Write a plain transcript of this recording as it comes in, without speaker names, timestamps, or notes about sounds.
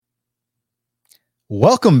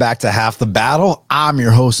Welcome back to Half the Battle. I'm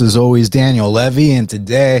your host, as always, Daniel Levy, and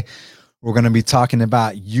today we're going to be talking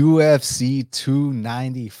about UFC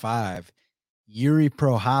 295, Yuri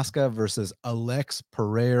Prochazka versus Alex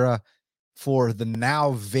Pereira for the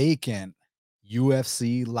now vacant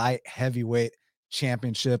UFC light heavyweight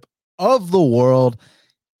championship of the world,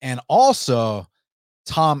 and also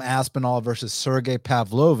Tom Aspinall versus Sergey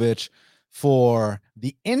Pavlovich for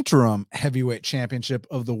the interim heavyweight championship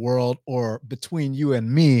of the world, or between you and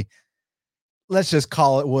me, let's just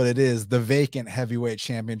call it what it is, the vacant heavyweight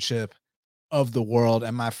championship of the world.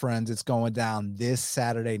 And my friends, it's going down this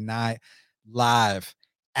Saturday night live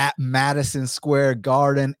at Madison Square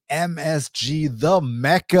Garden, MSG, the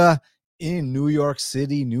Mecca in New York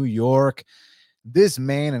City, New York. This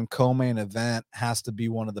main and co-main event has to be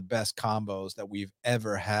one of the best combos that we've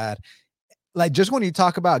ever had. Like, just when you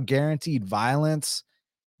talk about guaranteed violence,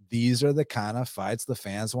 these are the kind of fights the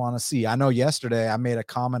fans want to see. I know yesterday I made a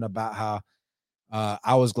comment about how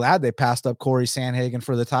I was glad they passed up Corey Sandhagen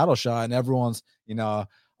for the title shot, and everyone's,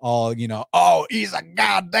 all, oh, he's a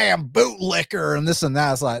goddamn bootlicker and this and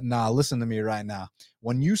that. It's like, nah, listen to me right now.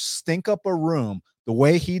 When you stink up a room the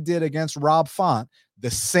way he did against Rob Font,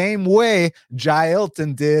 the same way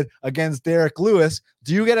Jailton did against Derek Lewis,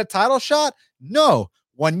 do you get a title shot? No.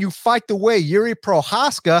 When you fight the way Yuri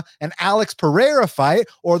Prochazka and Alex Pereira fight,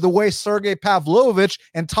 or the way Sergey Pavlovich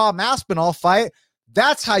and Tom Aspinall fight,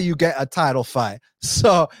 that's how you get a title fight.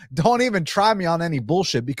 So don't even try me on any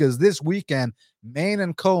bullshit, because this weekend, main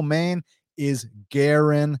and co-main is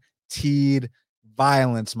guaranteed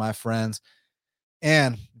violence, my friends.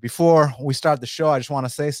 And before we start the show, I just want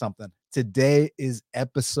to say something. Today is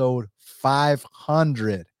episode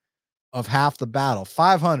 500 of Half the Battle.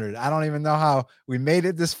 500. I don't even know how we made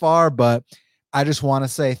it this far, but I just want to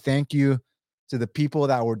say thank you to the people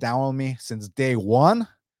that were down with me since day one,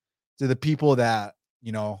 to the people that,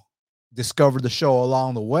 discovered the show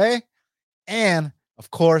along the way, and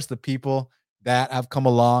of course, the people that have come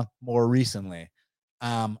along more recently.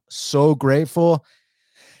 I'm so grateful.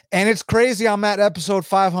 And it's crazy. I'm at episode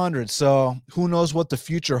 500. So who knows what the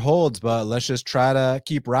future holds, but let's just try to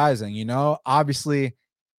keep rising. Obviously,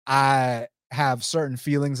 I have certain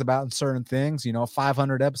feelings about certain things,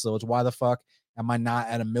 500 episodes. Why the fuck am I not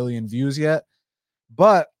at 1 million views yet?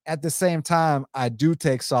 But at the same time, I do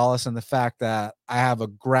take solace in the fact that I have a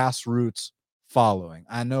grassroots following.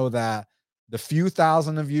 I know that the few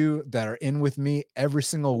thousand of you that are in with me every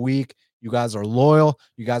single week, you guys are loyal.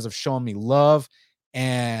 You guys have shown me love,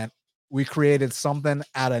 and we created something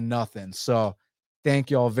out of nothing. So thank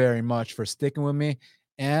you all very much for sticking with me.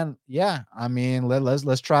 And yeah, I mean,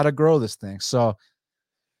 let's try to grow this thing. So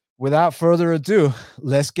without further ado,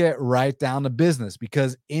 let's get right down to business,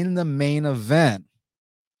 because in the main event,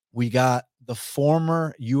 we got the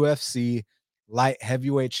former UFC light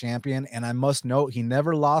heavyweight champion. And I must note, he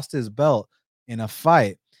never lost his belt in a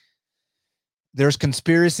fight. There's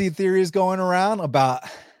conspiracy theories going around about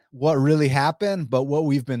what really happened, but what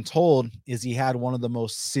we've been told is he had one of the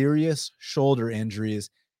most serious shoulder injuries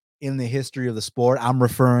in the history of the sport. I'm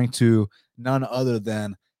referring to none other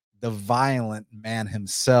than the violent man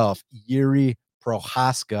himself, Yuri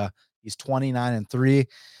Prochazka. He's 29-3,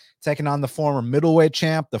 taking on the former middleweight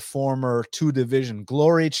champ, the former 2-division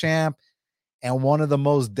glory champ, and one of the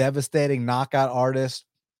most devastating knockout artists.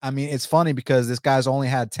 I mean, it's funny because this guy's only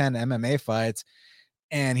had 10 MMA fights,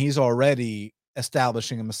 and he's already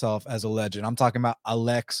establishing himself as a legend. I'm talking about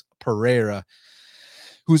Alex Pereira,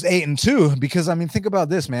 who's 8-2, because, I mean, think about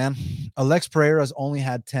this, man. Alex Pereira's only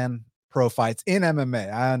had 10 pro fights in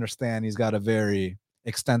MMA. I understand he's got a very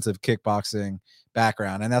extensive kickboxing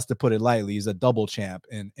background, and that's to put it lightly. He's a double champ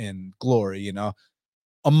in glory,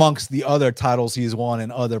 amongst the other titles he's won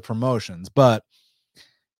in other promotions. But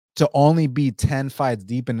to only be 10 fights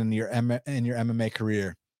deep in your MMA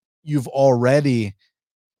career, you've already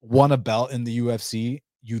won a belt in the UFC.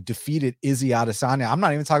 You defeated Izzy Adesanya. I'm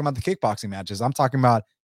not even talking about the kickboxing matches. I'm talking about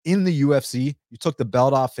in the UFC. You took the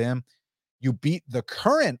belt off him. You beat the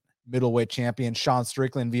current middleweight champion, Sean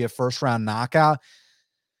Strickland, via first-round knockout.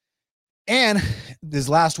 And this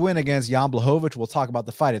last win against Jan Blachowicz, we'll talk about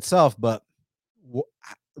the fight itself, but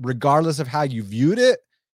regardless of how you viewed it,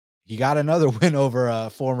 he got another win over a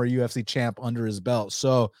former UFC champ under his belt.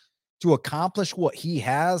 So to accomplish what he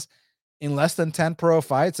has in less than 10 pro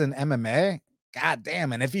fights in MMA,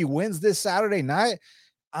 goddamn. And if he wins this Saturday night,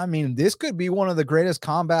 I mean, this could be one of the greatest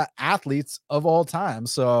combat athletes of all time.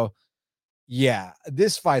 So yeah,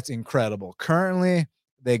 this fight's incredible. Currently,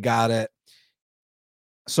 they got it.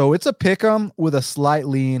 So it's a pick'em with a slight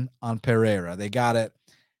lean on Pereira. They got it.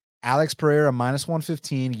 Alex Pereira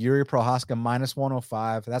 -115, Yuri Prochazka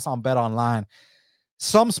 -105. That's on Bet Online.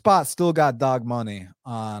 some spots still got dog money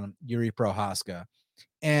on Yuri Prochazka.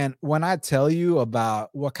 And when I tell you about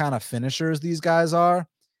what kind of finishers these guys are,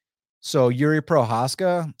 so Yuri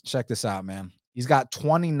Prochazka, check this out, man. He's got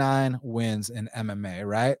 29 wins in MMA,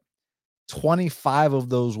 right? 25 of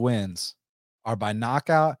those wins are by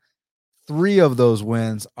knockout. 3 of those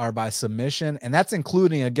wins are by submission, and that's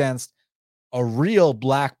including against a real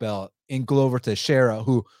black belt in Glover Teixeira,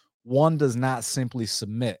 who one does not simply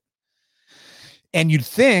submit. And you'd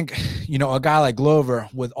think, a guy like Glover,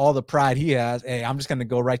 with all the pride he has, hey, I'm just going to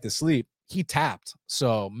go right to sleep. He tapped.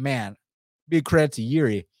 So, man, big credit to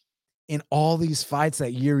Yuri. In all these fights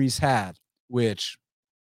that Yuri's had, which,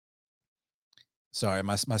 sorry,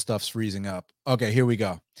 my stuff's freezing up. Okay, here we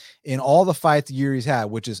go. In all the fights Yuri's had,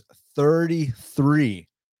 which is 33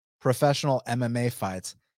 professional MMA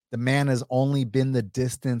fights, the man has only been the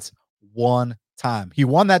distance one time. He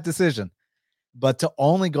won that decision. But to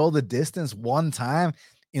only go the distance one time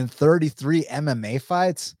in 33 MMA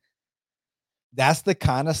fights, that's the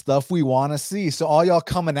kind of stuff we want to see. So all y'all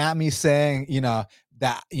coming at me saying,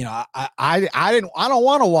 that, I don't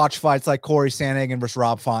want to watch fights like Corey Sandhagen versus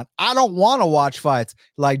Rob Font. I don't want to watch fights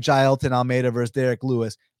like Jailton Almeida versus Derek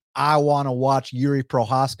Lewis. I want to watch Yuri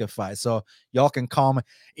Prochazka fight. So y'all can call me.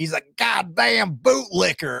 He's a goddamn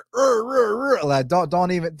bootlicker. Like,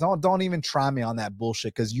 don't even try me on that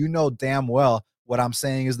bullshit, because you know damn well what I'm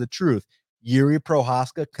saying is the truth. Yuri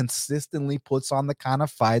Prochazka consistently puts on the kind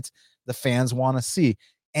of fights the fans want to see,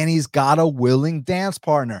 and he's got a willing dance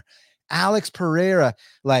partner. Alex Pereira,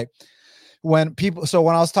 like, when I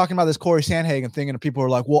was talking about this Corey Sandhagen thing, and people were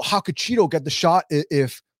like, well, how could Cheeto get the shot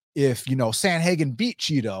if Sandhagen beat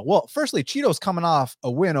Cheeto? Well, firstly, Cheeto's coming off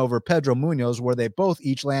a win over Pedro Munoz, where they both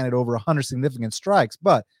each landed over 100 significant strikes.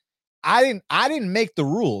 But I didn't make the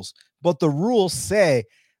rules, but the rules say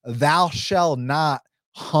thou shall not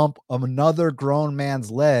hump another grown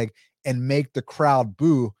man's leg and make the crowd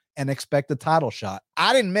boo and expect a title shot.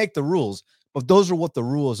 I didn't make the rules, but those are what the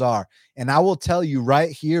rules are. And I will tell you right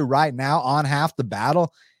here, right now, on Half the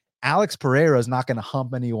Battle, Alex Pereira is not going to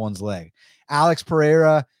hump anyone's leg. Alex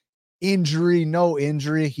Pereira, injury, no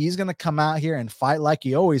injury, he's going to come out here and fight like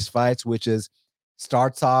he always fights, which is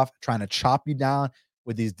starts off trying to chop you down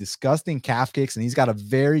with these disgusting calf kicks. And he's got a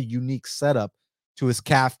very unique setup to his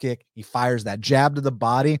calf kick. He fires that jab to the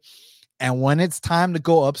body. And when it's time to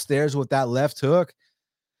go upstairs with that left hook,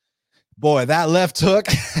 boy, that left hook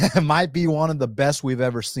might be one of the best we've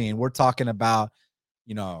ever seen. We're talking about,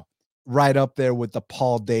 right up there with the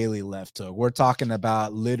Paul Daly left hook. We're talking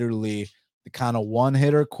about literally the kind of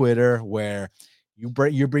one-hitter quitter where you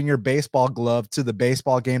bring your baseball glove to the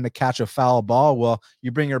baseball game to catch a foul ball. Well,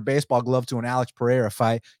 you bring your baseball glove to an Alex Pereira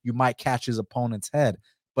fight, you might catch his opponent's head.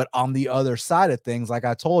 But on the other side of things, like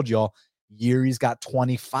I told y'all, Yuri's got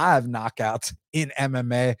 25 knockouts in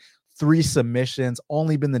MMA, 3 submissions,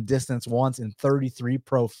 only been the distance once in 33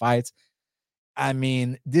 pro fights. I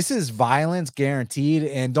mean, this is violence guaranteed.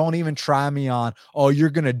 And don't even try me on, oh, you're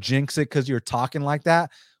going to jinx it because you're talking like that.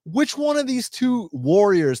 Which one of these two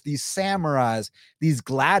warriors, these samurais, these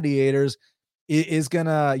gladiators is going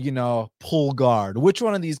to, pull guard? Which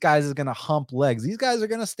one of these guys is going to hump legs? These guys are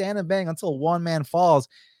going to stand and bang until one man falls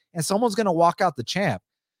and someone's going to walk out the champ.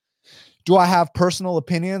 Do I have personal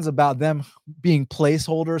opinions about them being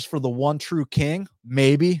placeholders for the one true king?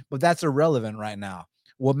 Maybe, but that's irrelevant right now.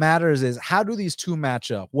 What matters is, how do these two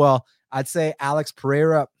match up? Well, I'd say Alex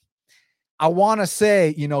Pereira, I want to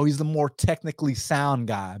say, he's the more technically sound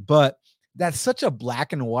guy, but that's such a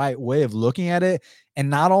black and white way of looking at it.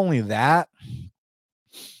 And not only that,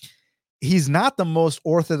 he's not the most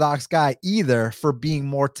orthodox guy either for being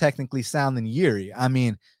more technically sound than Yuri. I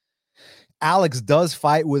mean, Alex does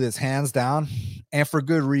fight with his hands down, and for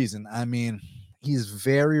good reason. I mean, he's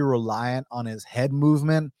very reliant on his head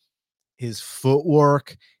movement, his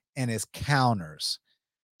footwork, and his counters.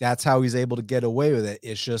 That's how he's able to get away with it.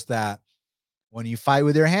 It's just that when you fight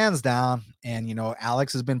with your hands down, and,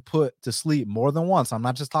 Alex has been put to sleep more than once. I'm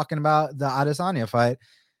not just talking about the Adesanya fight.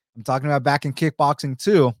 I'm talking about back in kickboxing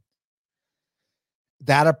too.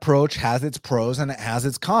 That approach has its pros and it has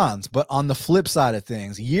its cons. But on the flip side of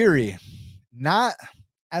things, Yuri, not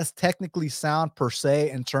as technically sound per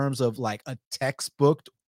se in terms of like a textbook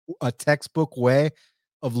way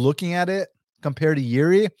of looking at it compared to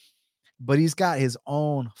Yuri, but he's got his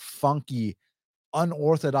own funky,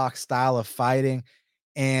 unorthodox style of fighting.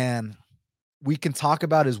 And we can talk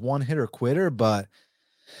about his one-hitter quitter, but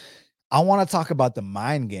I want to talk about the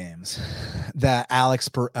mind games that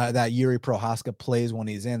that Yuri Prochazka plays when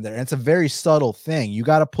he's in there. And it's a very subtle thing. You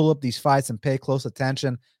got to pull up these fights and pay close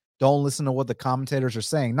attention. Don't listen to what the commentators are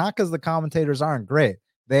saying. Not because the commentators aren't great.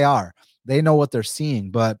 They are. They know what they're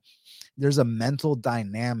seeing, but there's a mental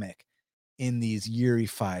dynamic in these Yuri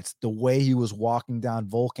fights. The way he was walking down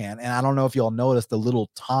Volkan, and I don't know if y'all noticed the little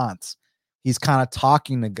taunts. He's kind of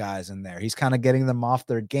talking to guys in there. He's kind of getting them off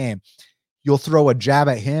their game. You'll throw a jab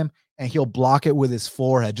at him, and he'll block it with his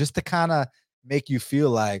forehead just to kind of make you feel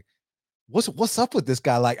like, what's up with this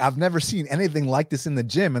guy? Like, I've never seen anything like this in the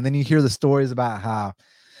gym. And then you hear the stories about how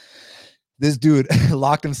this dude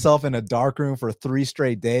locked himself in a dark room for 3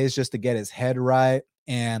 straight days just to get his head right.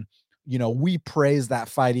 And, you know, we praise that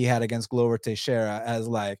fight he had against Glover Teixeira as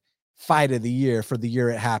like fight of the year for the year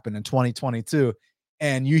it happened in 2022.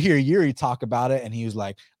 And you hear Yuri talk about it, and he was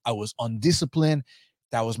like, I was undisciplined.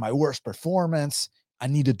 That was my worst performance. I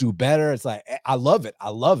need to do better. It's like, I love it. I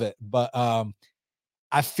love it. But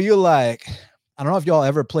I feel like, I don't know if y'all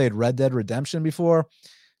ever played Red Dead Redemption before,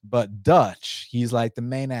 but Dutch, he's like the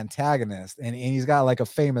main antagonist. And he's got like a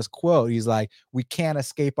famous quote. He's like, we can't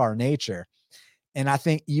escape our nature. And I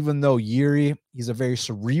think even though Yuri, he's a very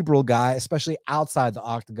cerebral guy, especially outside the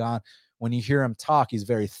octagon, when you hear him talk, he's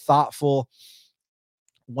very thoughtful.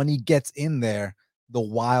 When he gets in there, the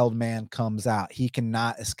wild man comes out. He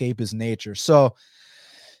cannot escape his nature. So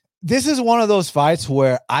this is one of those fights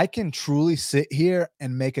where I can truly sit here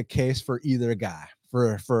and make a case for either guy.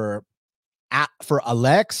 For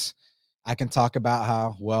Alex, I can talk about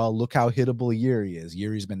how, well, look how hittable Yuri is.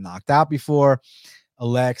 Yuri's been knocked out before.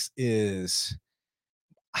 Alex is,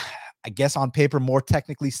 I guess, on paper more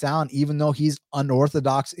technically sound, even though he's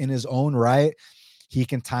unorthodox in his own right. He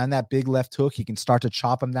can time that big left hook. He can start to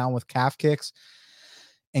chop him down with calf kicks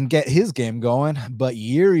and get his game going. But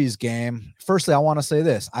Yuri's game, firstly, I want to say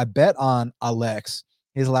this. I bet on Alex,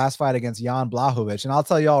 his last fight against Jan Blachowicz. And I'll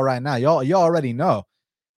tell y'all right now, y'all already know,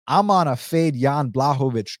 I'm on a fade Jan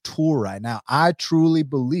Blachowicz tour right now. I truly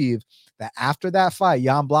believe that after that fight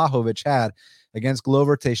Jan Blachowicz had against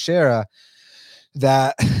Glover Teixeira,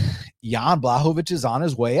 that Jan Blachowicz is on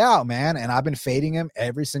his way out, man. And I've been fading him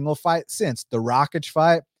every single fight since. The Rakic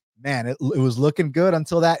fight, man, it was looking good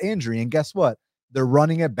until that injury. And guess what? They're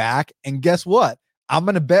running it back. And guess what? I'm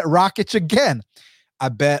going to bet Rakic again. I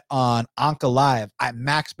bet on Ankalaev. I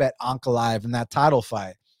max bet Ankalaev in that title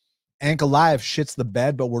fight. Ankalaev shits the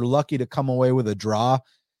bed, but we're lucky to come away with a draw.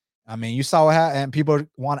 I mean, you saw what happened, and people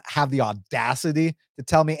want to have the audacity to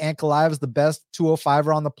tell me Ankalaev is the best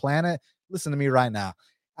 205er on the planet. Listen to me right now.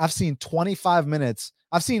 I've seen 25 minutes.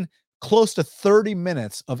 I've seen close to 30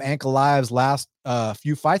 minutes of Ankalaev's last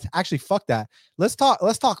few fights. Actually, fuck that. Let's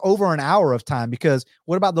talk over an hour of time, because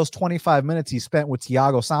what about those 25 minutes he spent with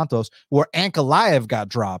Thiago Santos where Ankalaev got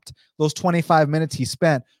dropped? Those 25 minutes he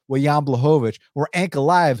spent with Jan Blachowicz where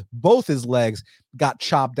Ankalaev, both his legs got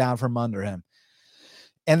chopped down from under him.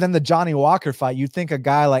 And then the Johnny Walker fight, you'd think a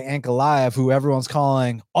guy like Ankalaev, who everyone's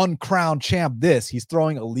calling uncrowned champ he's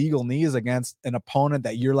throwing illegal knees against an opponent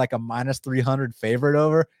that you're like a minus 300 favorite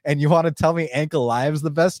over, and you want to tell me Ankalaev's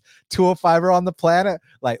the best 205er on the planet?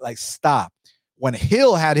 Like stop. When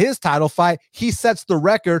Hill had his title fight, he sets the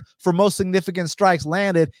record for most significant strikes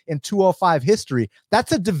landed in 205 history.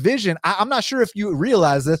 That's a division. I'm not sure if you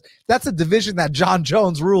realize this. That's a division that John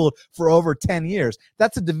Jones ruled for over 10 years.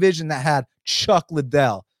 That's a division that had Chuck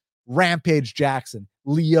Liddell, Rampage Jackson,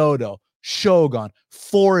 Lyoto, Shogun,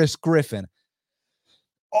 Forrest Griffin,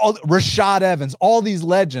 Rashad Evans, all these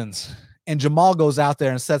legends. And Jamal goes out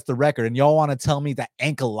there and sets the record, and y'all want to tell me that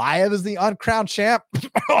Ankalaev is the uncrowned champ?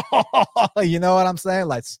 You know what I'm saying?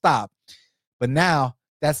 Like, stop. But now,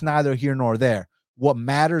 that's neither here nor there. What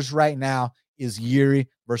matters right now is Yuri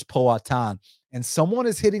versus Poatan. And someone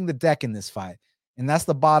is hitting the deck in this fight, and that's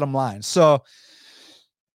the bottom line. So,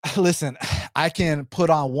 listen, I can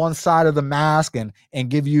put on one side of the mask and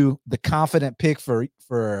give you the confident pick for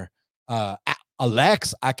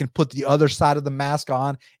Alex. I can put the other side of the mask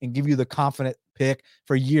on and give you the confident pick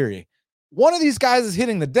for Yuri. One of these guys is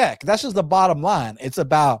hitting the deck. That's just the bottom line. It's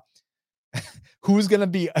about who's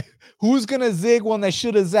going to zig when they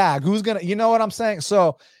should have zag. You know what I'm saying?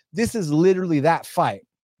 So this is literally that fight.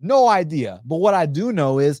 No idea. But what I do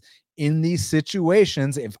know is, in these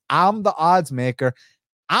situations, if I'm the odds maker,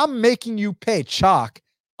 I'm making you pay chalk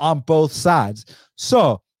on both sides.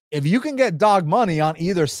 So if you can get dog money on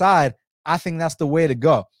either side, I think that's the way to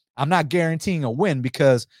go. I'm not guaranteeing a win,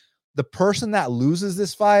 because the person that loses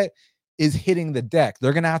this fight is hitting the deck.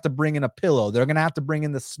 They're going to have to bring in a pillow. They're going to have to bring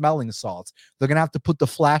in the smelling salts. They're going to have to put the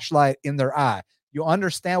flashlight in their eye. You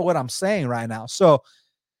understand what I'm saying right now? So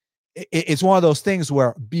it's one of those things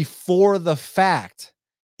where before the fact,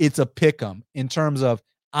 it's a pick 'em in terms of,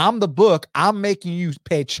 I'm the book. I'm making you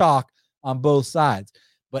pay chalk on both sides.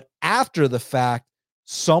 But after the fact,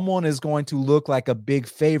 someone is going to look like a big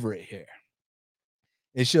favorite here.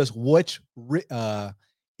 It's just which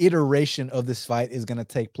iteration of this fight is going to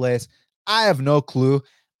take place. I have no clue.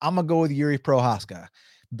 I'm going to go with Yuri Prochazka.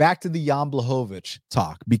 Back to the Jan Blachowicz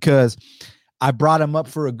talk, because I brought him up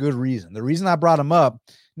for a good reason. The reason I brought him up,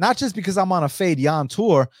 not just because I'm on a Fade Jan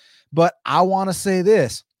tour, but I want to say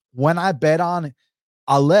this. When I bet on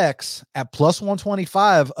Alex at plus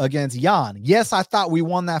 125 against Jan, yes, I thought we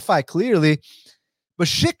won that fight clearly, but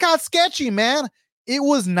shit got sketchy, man. It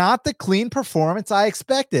was not the clean performance I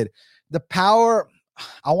expected. The power,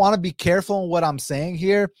 I want to be careful in what I'm saying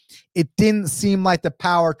here. It didn't seem like the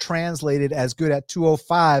power translated as good at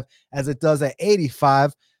 205 as it does at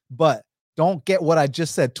 85, but don't get what I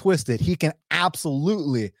just said twisted. He can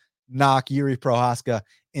absolutely knock Yuri Prochazka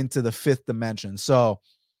into the fifth dimension. So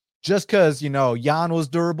just because, Jan was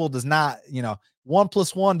durable does not, 1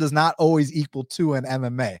 + 1 does not always equal 2 in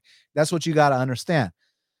MMA. That's what you got to understand.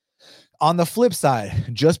 On the flip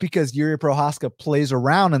side, just because Yuri Prochazka plays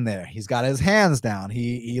around in there, he's got his hands down.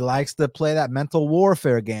 He likes to play that mental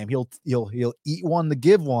warfare game. He'll eat one to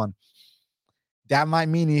give one. That might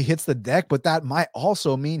mean he hits the deck, but that might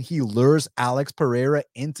also mean he lures Alex Pereira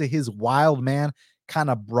into his wild man kind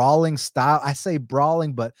of brawling style. I say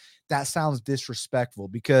brawling, but that sounds disrespectful,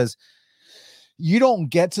 because you don't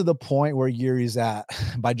get to the point where Yuri's at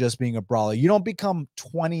by just being a brawler. You don't become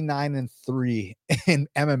 29-3 in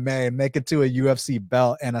MMA and make it to a UFC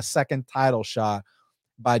belt and a second title shot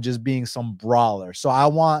by just being some brawler. So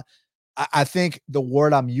I think the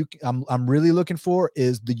word I'm really looking for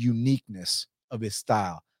is the uniqueness of his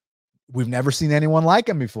style. We've never seen anyone like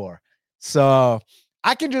him before. So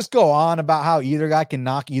I can just go on about how either guy can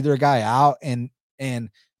knock either guy out, and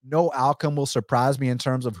no outcome will surprise me in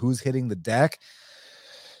terms of who's hitting the deck.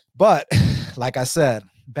 But like I said,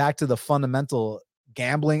 back to the fundamental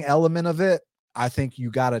gambling element of it, I think you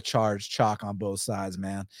got to charge chalk on both sides,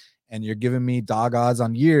 man. And you're giving me dog odds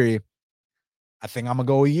on Yuri. I think I'm going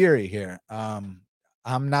to go with Yuri here. I'm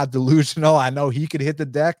not delusional. I know he could hit the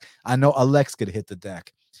deck. I know Alex could hit the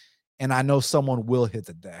deck. And I know someone will hit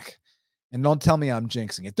the deck. And don't tell me I'm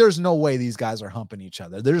jinxing it. There's no way these guys are humping each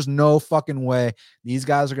other. There's no fucking way these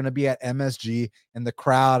guys are going to be at MSG, and the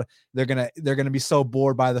crowd, they're going to be so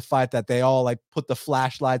bored by the fight that they all like put the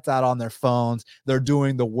flashlights out on their phones. They're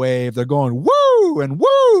doing the wave. They're going woo and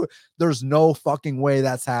woo. There's no fucking way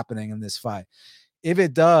that's happening in this fight. If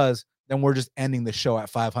it does, then we're just ending the show at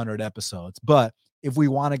 500 episodes. But if we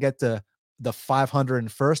want to get to the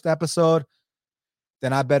 501st episode,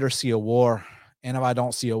 then I better see a war. And if I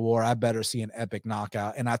don't see a war, I better see an epic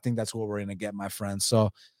knockout. And I think that's what we're going to get, my friends. So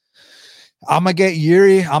I'm going to get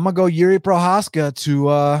Yuri. I'm going to go Yuri Prochazka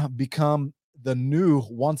to become the new,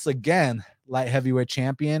 once again, light heavyweight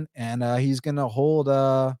champion. And he's going to hold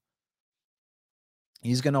that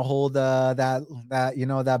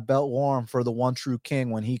belt warm for the one true king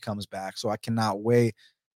when he comes back. So I cannot wait,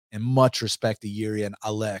 and much respect to Yuri and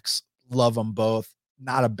Alex. Love them both.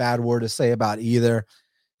 Not a bad word to say about either.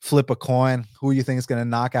 Flip a coin. Who you think is going to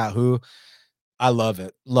knock out who? I love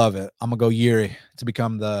it. Love it. I'm going to go Yuri to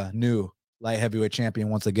become the new light heavyweight champion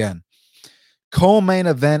once again. Co-main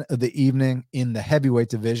event of the evening in the heavyweight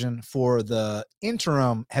division for the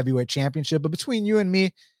interim heavyweight championship. But between you and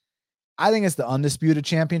me, I think it's the undisputed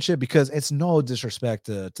championship, because it's no disrespect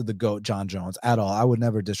to the GOAT, John Jones, at all. I would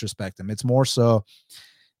never disrespect him. It's more so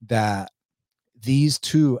that these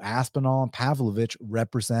two, Aspinall and Pavlovich,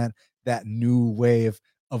 represent that new wave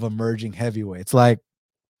of emerging heavyweights. Like,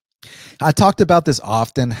 I talked about this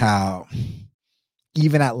often, how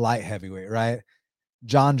even at light heavyweight, right,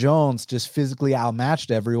 John Jones just physically outmatched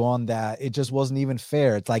everyone, that it just wasn't even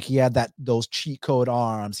fair. It's like he had those cheat code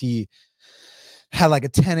arms. He had like a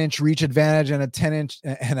 10-inch reach advantage and a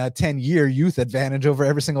 10-year youth advantage over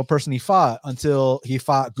every single person he fought, until he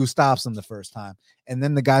fought Gustafsson the first time. And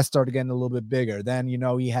then the guy started getting a little bit bigger. Then,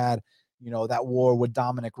 he had, that war with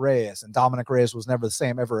Dominic Reyes, and Dominic Reyes was never the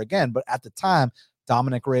same ever again. But at the time,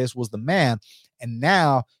 Dominic Reyes was the man. And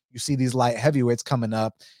now you see these light heavyweights coming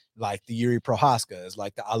up, like the Yuri Prochazkas,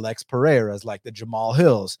 like the Alex Pereiras, like the Jamal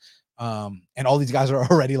Hills. And all these guys are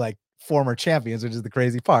already like former champions, which is the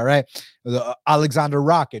crazy part, right? The Alexander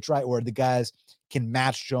Rakic, right? Where the guys can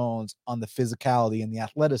match Jones on the physicality and the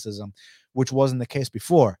athleticism, which wasn't the case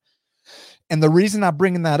before. And the reason I'm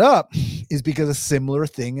bringing that up is because a similar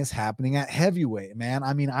thing is happening at heavyweight, man.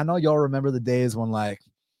 I mean, I know y'all remember the days when like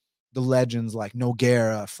the legends like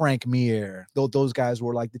Nogueira, Frank Mir, those guys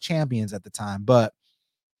were like the champions at the time. But,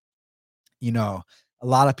 a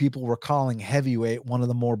lot of people were calling heavyweight one of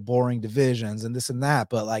the more boring divisions and this and that.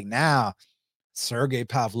 But like now, Sergey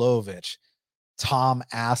Pavlovich, Tom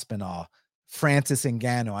Aspinall, Francis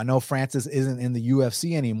Ngannou. I know Francis isn't in the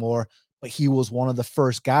UFC anymore, but he was one of the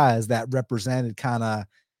first guys that represented kind of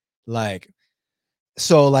like,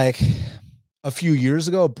 so like a few years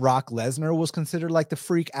ago, Brock Lesnar was considered like the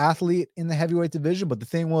freak athlete in the heavyweight division. But the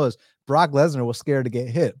thing was, Brock Lesnar was scared to get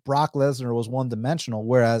hit. Brock Lesnar was one dimensional,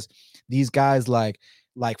 whereas these guys like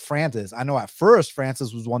Francis, I know at first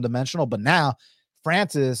Francis was one dimensional, but now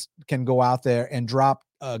Francis can go out there and drop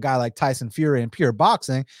a guy like Tyson Fury in pure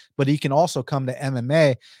boxing, but he can also come to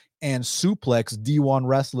MMA and suplex D1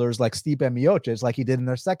 wrestlers like Stipe Miocic, like he did in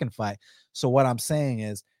their second fight. So what I'm saying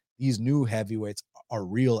is these new heavyweights are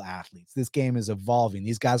real athletes. This game is evolving.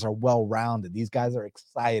 These guys are well-rounded. These guys are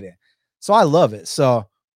exciting. So I love it. So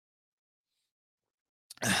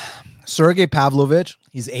Sergey Pavlovich,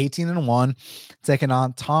 he's 18-1, taking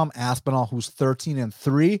on Tom Aspinall, who's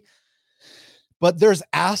 13-3. But there's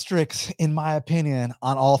asterisks, in my opinion,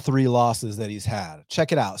 on all three losses that he's had.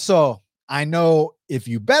 Check it out. So I know if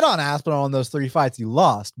you bet on Aspinall in those three fights, you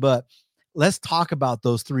lost. But let's talk about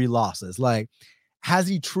those three losses. Like, has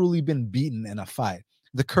he truly been beaten in a fight?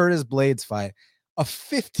 The Curtis Blades fight, a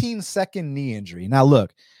 15-second knee injury. Now,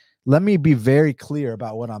 look, let me be very clear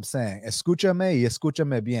about what I'm saying. Escúchame y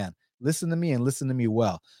escúchame bien. Listen to me and listen to me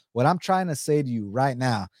well. What I'm trying to say to you right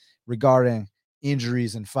now regarding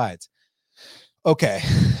injuries and fights. Okay,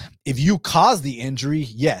 if you cause the injury,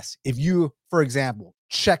 yes. If you, for example,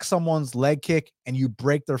 check someone's leg kick and you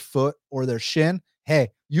break their foot or their shin, hey,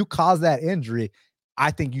 you caused that injury. I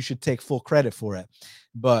think you should take full credit for it.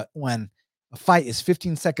 But when a fight is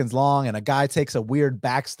 15 seconds long and a guy takes a weird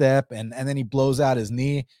back step and then he blows out his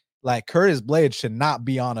knee, like Curtis Blades should not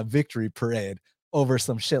be on a victory parade over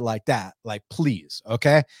some shit like that. Like, please,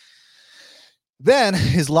 okay? Then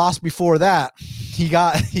his loss before that, he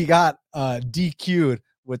got DQ'd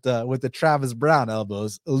with the Travis Brown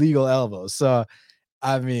elbows, illegal elbows. So,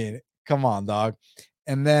 I mean, come on, dog.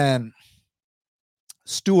 And then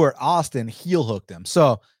Stuart Austin heel hooked him.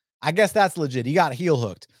 So I guess that's legit. He got heel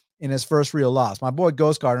hooked in his first real loss. My boy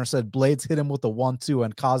Ghost Gardner said Blades hit him with the 1-2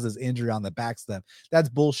 and caused his injury on the back step. That's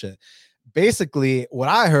bullshit. Basically, what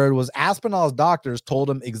I heard was Aspinall's doctors told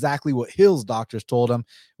him exactly what Hill's doctors told him,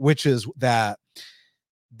 which is that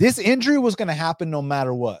this injury was going to happen no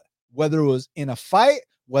matter what, whether it was in a fight,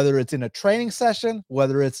 whether it's in a training session,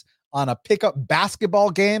 whether it's on a pickup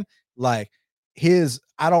basketball game. Like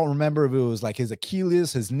I don't remember if it was like his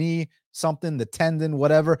Achilles, his knee, something, the tendon,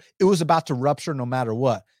 whatever. It was about to rupture no matter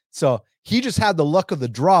what. So he just had the luck of the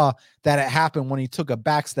draw that it happened when he took a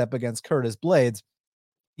back step against Curtis Blades.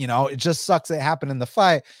 You know, it just sucks it happened in the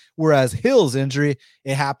fight. Whereas Hill's injury,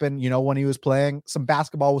 it happened, when he was playing some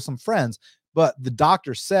basketball with some friends. But the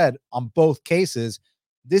doctor said on both cases,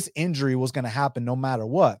 this injury was going to happen no matter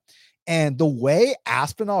what. And the way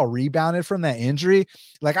Aspinall rebounded from that injury,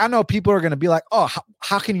 like I know people are going to be like, oh,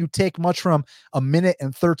 how can you take much from a minute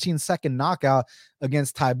and 13-second knockout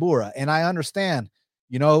against Tybura? And I understand,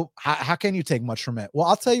 how can you take much from it? Well,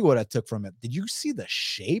 I'll tell you what I took from it. Did you see the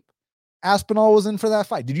shape Aspinall was in for that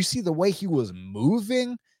fight? Did you see the way he was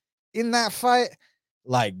moving in that fight?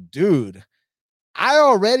 Like, dude, I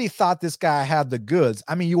already thought this guy had the goods.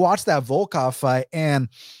 I mean, you watch that Volkov fight, and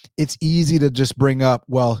it's easy to just bring up,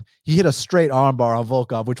 well, he hit a straight armbar on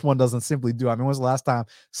Volkov, which one doesn't simply do. I mean, when was the last time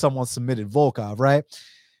someone submitted Volkov, right?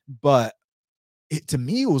 But to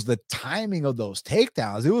me, it was the timing of those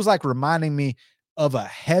takedowns. It was like reminding me of a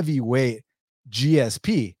heavyweight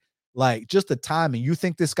GSP. Like just the timing. You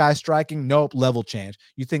think this guy's striking? Nope, level change.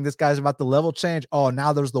 You think this guy's about the level change? Oh,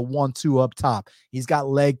 now there's the 1-2 up top. He's got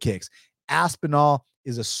leg kicks. Aspinall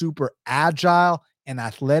is a super agile and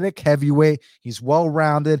athletic heavyweight. He's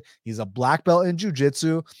well-rounded. He's a black belt in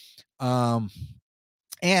jiu-jitsu. And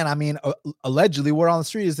I mean, allegedly, word on the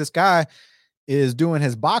street is this guy is doing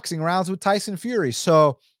his boxing rounds with Tyson Fury.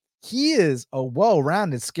 So he is a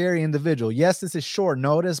well-rounded, scary individual. Yes, this is short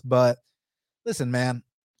notice, but listen, man,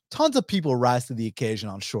 tons of people rise to the occasion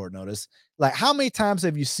on short notice. Like, how many times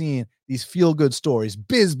have you seen these feel-good stories?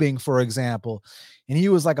 Bisping, for example, and he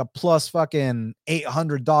was like a plus fucking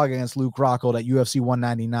 800 dog against Luke Rockhold at UFC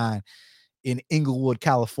 199 in Inglewood,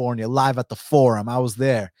 California, live at the Forum. I was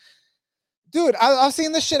there. Dude, I've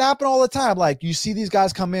seen this shit happen all the time. Like, you see these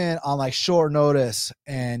guys come in on like short notice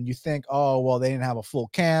and you think, oh, well, they didn't have a full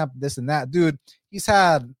camp, this and that. Dude, he's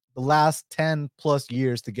had the last 10 plus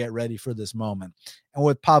years to get ready for this moment. And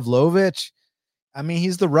with Pavlovich, I mean,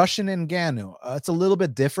 he's the Russian Ngannou. It's a little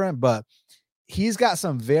bit different, but he's got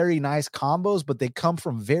some very nice combos, but they come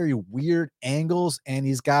from very weird angles, and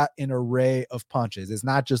he's got an array of punches. It's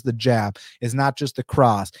not just the jab. It's not just the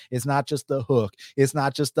cross. It's not just the hook. It's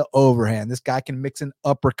not just the overhand. This guy can mix in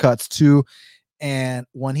uppercuts too. And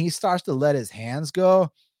when he starts to let his hands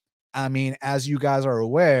go, I mean, as you guys are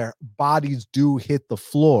aware, bodies do hit the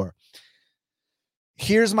floor.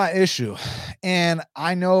 Here's my issue. And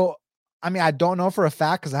I don't know for a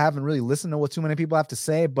fact because I haven't really listened to what too many people have to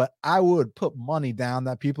say, but I would put money down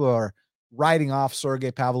that people are writing off Sergey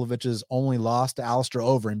Pavlovich's only loss to Alistair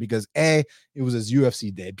Overeem because A, it was his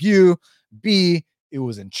UFC debut, B, it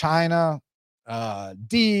was in China,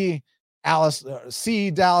 D, Alistair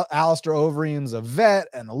Overeem's a vet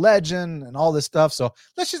and a legend and all this stuff. So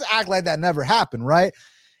let's just act like that never happened, right?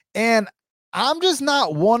 And I'm just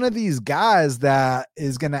not one of these guys that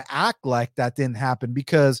is going to act like that didn't happen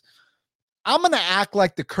because I'm going to act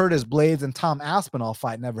like the Curtis Blades and Tom Aspinall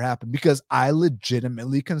fight never happened because I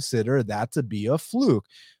legitimately consider that to be a fluke.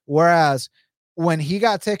 Whereas when he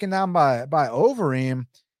got taken down by Overeem,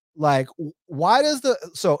 like why does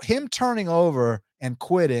him turning over and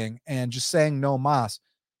quitting and just saying no mas,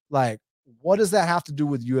 like what does that have to do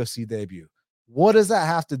with UFC debut? What does that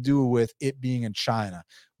have to do with it being in China?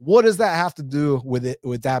 What does that have to do with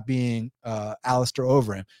that being Alistair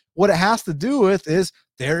Overeem? What it has to do with is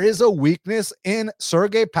there is a weakness in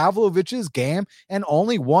Sergey Pavlovich's game, and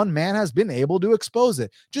only one man has been able to expose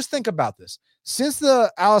it. Just think about this. Since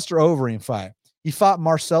the Alistair Overeem fight, he fought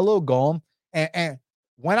Marcelo Golm, and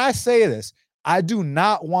when I say this, I do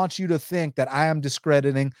not want you to think that I am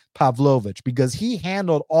discrediting Pavlovich because he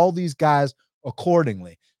handled all these guys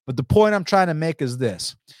accordingly. But the point I'm trying to make is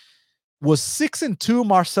this. Was 6-2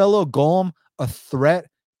 Marcelo Golm a threat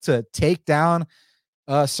to take down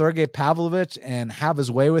Sergey Pavlovich and have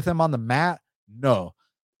his way with him on the mat? No.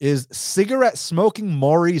 Is cigarette smoking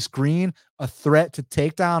Maurice Green a threat to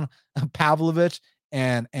take down Pavlovich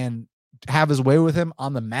and have his way with him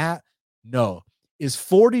on the mat? No. Is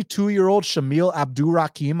 42-year-old Shamil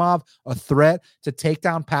Abdurakhimov a threat to take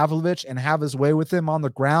down Pavlovich and have his way with him on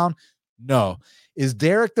the ground? No. Is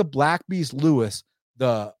Derek the Black Beast Lewis,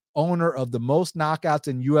 the owner of the most knockouts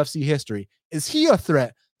in UFC history, is he a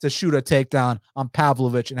threat to shoot a takedown on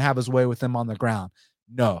Pavlovich and have his way with him on the ground?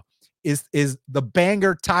 No. Is the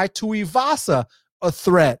banger Tai Tuivasa a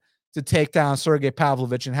threat to take down Sergey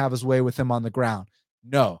Pavlovich and have his way with him on the ground?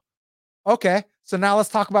 No. Okay, so now let's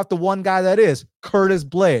talk about the one guy that is, Curtis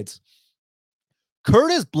Blades.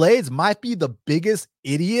 Curtis Blades might be the biggest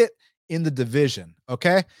idiot in the division,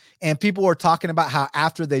 okay? And people were talking about how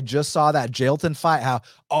after they just saw that Jailton fight, how,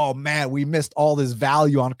 oh man, we missed all this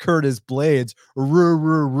value on Curtis Blades.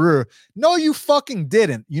 No, you fucking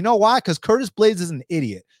didn't. You know why? Because Curtis Blades is an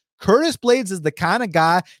idiot. Curtis Blades is the kind of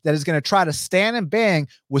guy that is going to try to stand and bang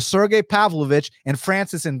with Sergey Pavlovich and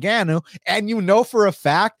Francis Ngannou. And you know for a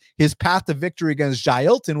fact his path to victory against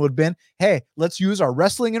Jailton would have been, hey, let's use our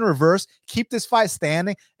wrestling in reverse, keep this fight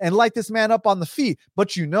standing, and light this man up on the feet.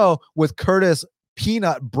 But you know, with Curtis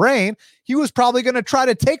peanut brain, he was probably going to try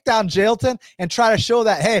to take down Jailton and try to show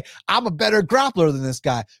that, hey, I'm a better grappler than this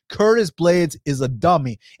guy. Curtis Blades is a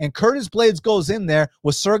dummy. And Curtis Blades goes in there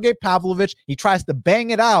with Sergey Pavlovich. He tries to bang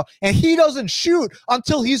it out, and he doesn't shoot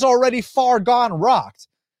until he's already far gone rocked.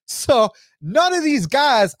 So none of these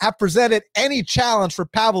guys have presented any challenge for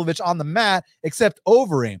Pavlovich on the mat except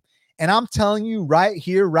Overeem. And I'm telling you right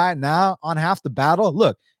here, right now, on Half the Battle,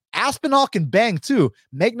 look, Aspinall can bang too.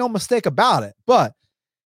 Make no mistake about it. But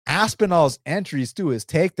Aspinall's entries to his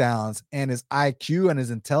takedowns and his IQ and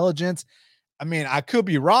his intelligence, I mean, I could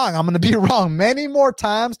be wrong. I'm going to be wrong many more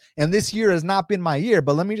times. And this year has not been my year.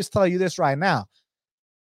 But let me just tell you this right now.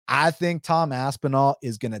 I think Tom Aspinall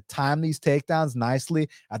is going to time these takedowns nicely.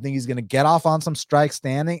 I think he's going to get off on some strikes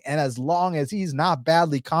standing. And as long as he's not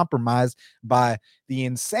badly compromised by the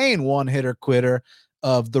insane one-hitter quitter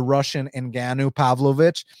of the Russian Ngannou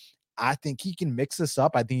Pavlovich, I think he can mix this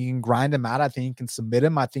up. I think he can grind him out. I think he can submit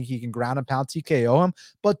him. I think he can ground and pound TKO him.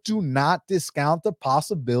 But do not discount the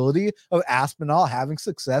possibility of Aspinall having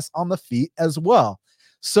success on the feet as well.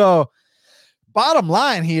 So bottom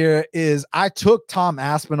line here is I took Tom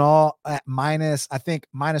Aspinall at minus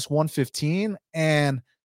 115. And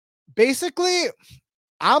basically,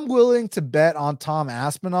 I'm willing to bet on Tom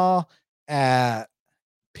Aspinall at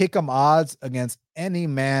pick'em odds against any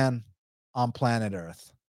man on planet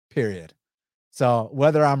Earth, period. So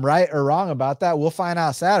whether I'm right or wrong about that, we'll find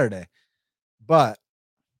out Saturday. But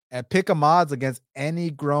at pick'em odds against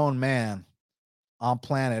any grown man on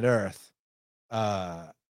planet Earth,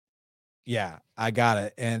 yeah, I got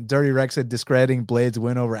it. And Dirty Rex said discrediting Blades'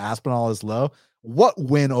 win over Aspinall is low. What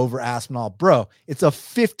win over Aspinall? Bro, it's a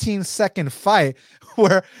 15-second fight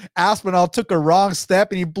where Aspinall took a wrong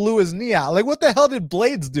step and he blew his knee out. Like, what the hell did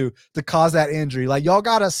Blades do to cause that injury? Like, y'all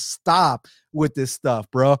got to stop with this stuff,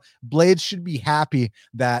 bro. Blades should be happy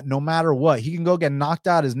that no matter what, he can go get knocked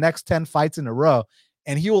out his next 10 fights in a row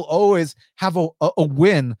and he will always have a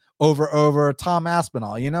win over Tom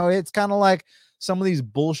Aspinall. You know, it's kind of like some of these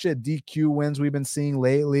bullshit DQ wins we've been seeing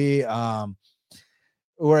lately.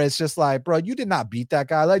 Where it's just like, bro, you did not beat that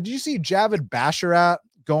guy. Like, did you see Javid Basharat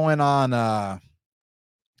going on?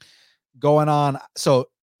 So,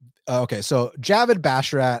 okay. So Javid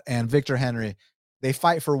Basharat and Victor Henry, they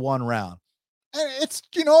fight for 1 round. And it's,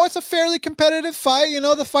 it's a fairly competitive fight.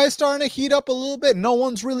 The fight's starting to heat up a little bit. No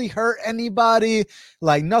one's really hurt anybody.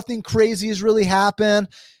 Like, nothing crazy has really happened.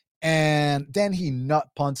 And then he nut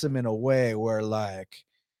punts him in a way where, like,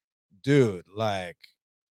 dude, like,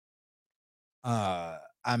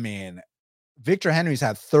 I mean, Victor Henry's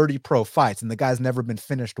had 30 pro fights and the guy's never been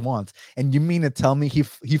finished once. And you mean to tell me he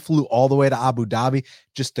flew all the way to Abu Dhabi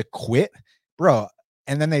just to quit? Bro.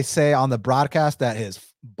 And then they say on the broadcast that his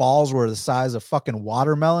balls were the size of fucking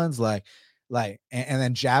watermelons. And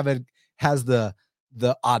then Javid has the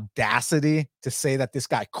audacity to say that this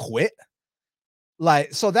guy quit.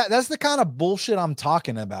 Like, so that's the kind of bullshit I'm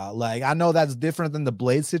talking about. Like, I know that's different than the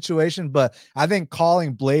Blade situation, but I think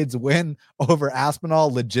calling Blade's win over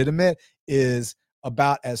Aspinall legitimate is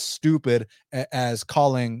about as stupid as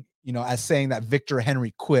calling, as saying that Victor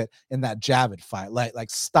Henry quit in that Javid fight.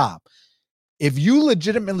 Like, stop. If you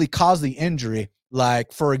legitimately cause the injury,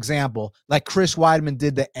 like, for example, like Chris Weidman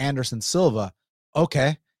did to Anderson Silva,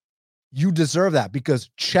 okay, you deserve that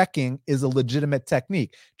because checking is a legitimate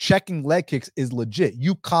technique. Checking leg kicks is legit.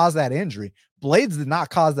 You caused that injury. Blades did not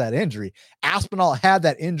cause that injury. Aspinall had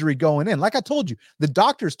that injury going in. Like I told you, the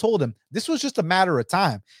doctors told him this was just a matter of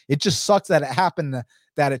time. It just sucks that it happened,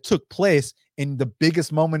 that it took place in the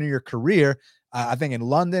biggest moment of your career. I think in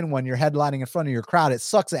London, when you're headlining in front of your crowd, it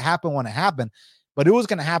sucks it happened when it happened, but it was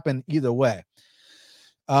going to happen either way.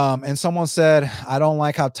 And someone said, I don't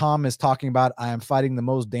like how Tom is talking about, I am fighting the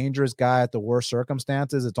most dangerous guy at the worst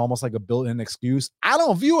circumstances. It's almost like a built-in excuse. I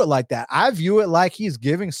don't view it like that. I view it like he's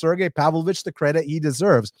giving Sergey Pavlovich the credit he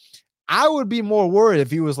deserves. I would be more worried if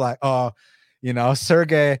he was like,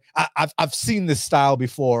 Sergey, I've seen this style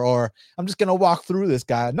before, or I'm just going to walk through this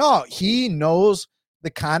guy. No, he knows the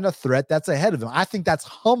kind of threat that's ahead of him. I think that's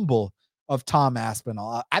humble of Tom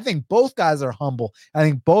Aspinall. I think both guys are humble. I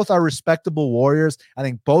think both are respectable warriors. I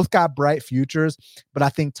think both got bright futures, but I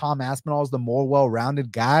think Tom Aspinall is the more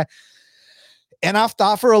well-rounded guy. And I've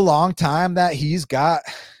thought for a long time that he's got,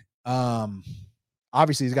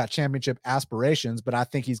 obviously he's got championship aspirations, but I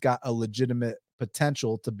think he's got a legitimate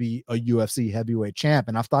potential to be a UFC heavyweight champ.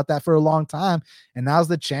 And I've thought that for a long time. And now's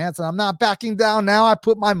the chance. And I'm not backing down now. I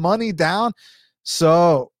put my money down.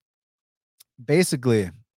 So basically,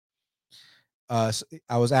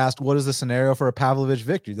 I was asked, what is the scenario for a Pavlovich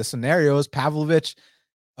victory? The scenario is Pavlovich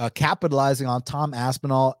capitalizing on Tom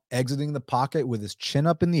Aspinall exiting the pocket with his chin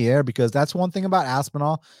up in the air, because that's one thing about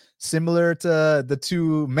Aspinall, similar to the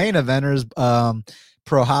two main eventers,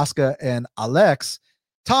 Prochazka and Alex.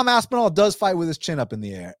 Tom Aspinall does fight with his chin up in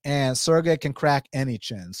the air, and Sergey can crack any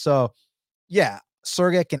chin. So, yeah,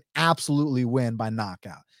 Sergey can absolutely win by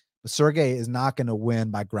knockout. But Sergey is not going to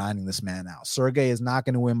win by grinding this man out. Sergey is not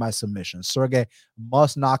going to win by submission. Sergey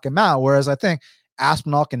must knock him out, whereas I think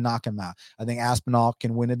Aspinall can knock him out. I think Aspinall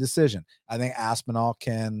can win a decision. I think Aspinall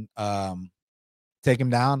can take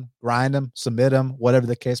him down, grind him, submit him, whatever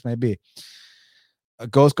the case may be.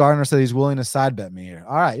 Ghost Gardner said he's willing to side bet me here.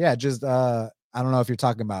 All right, yeah, just I don't know if you're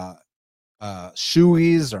talking about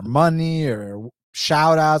shoeies or money or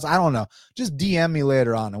shout outs. I don't know. Just DM me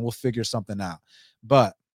later on and we'll figure something out.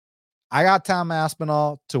 But I got Tom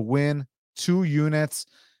Aspinall to win 2 units,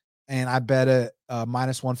 and I bet it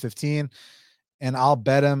minus 115, and I'll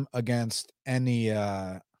bet him against any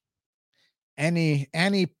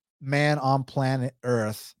man on planet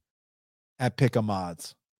Earth at pick'em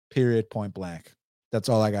odds. Period. Point blank. That's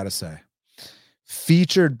all I got to say.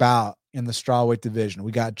 Featured bout in the strawweight division.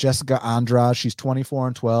 We got Jessica Andrade. She's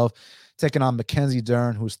 24-12, taking on Mackenzie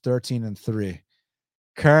Dern, who's 13-3.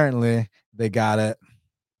 Currently, they got it.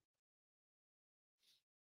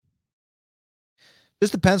 This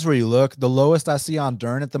depends where you look. The lowest I see on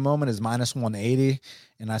Dern at the moment is minus 180,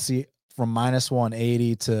 and I see from minus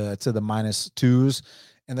 180 to the minus 2s,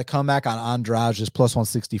 and the comeback on Andrade is plus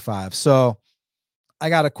 165. So I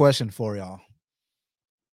got a question for y'all.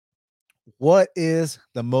 What is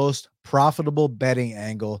the most profitable betting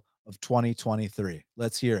angle of 2023?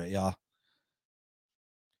 Let's hear it, y'all.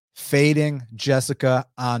 Fading Jessica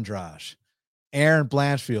Andrade. Aaron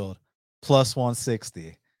Blanchfield, plus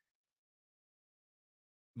 160.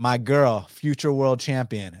 My girl, future world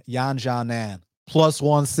champion, Yan Xiaonan, plus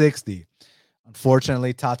 160.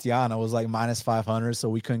 Unfortunately, Tatiana was like minus 500, so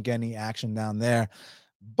we couldn't get any action down there.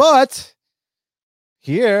 But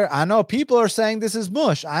Here, I know people are saying this is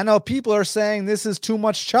mush. I know people are saying this is too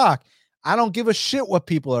much chalk. I don't give a shit what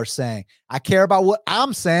people are saying. I care about what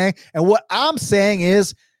I'm saying. And what I'm saying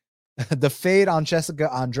is the fade on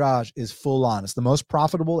Jessica Andrade is full on. It's the most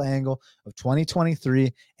profitable angle of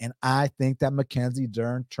 2023. And I think that Mackenzie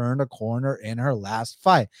Dern turned a corner in her last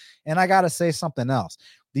fight. And I got to say something else.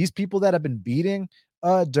 These people that have been beating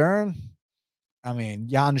Dern, I mean,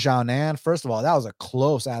 Yan Xiaonan, first of all, that was a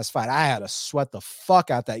close ass fight. I had to sweat the fuck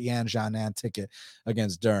out that Yan Xiaonan ticket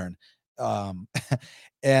against Dern. Um,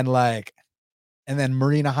 and like, and then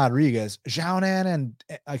Marina Rodriguez, Xiaonan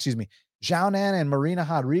and Marina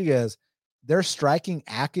Rodriguez, their striking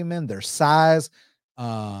acumen, their size,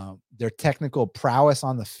 their technical prowess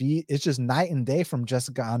on the feet, it's just night and day from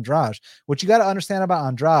Jessica Andrade. What you got to understand about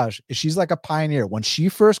Andrade is she's like a pioneer. When she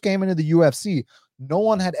first came into the UFC, no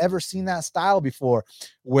one had ever seen that style before,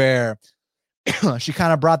 where she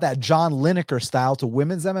kind of brought that John Lineker style to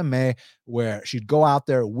women's MMA, where she'd go out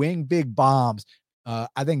there, wing big bombs.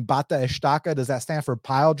 I think bata estaca, does that stand for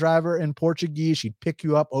pile driver in Portuguese? She'd pick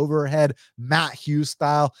you up over her head, Matt Hughes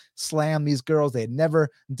style, slam these girls. They had never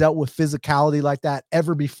dealt with physicality like that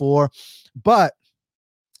ever before. But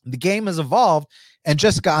the game has evolved, and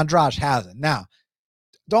Jessica Andrade hasn't. Now,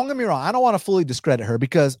 don't get me wrong, I don't want to fully discredit her,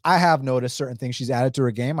 because I have noticed certain things she's added to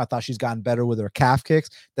her game. I thought she's gotten better with her calf kicks.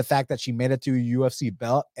 The fact that she made it to a UFC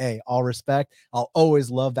belt, hey, all respect. I'll always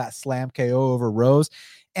love that slam KO over Rose.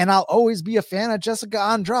 And I'll always be a fan of Jessica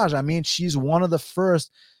Andrade. I mean, she's one of the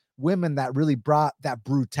first women that really brought that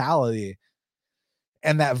brutality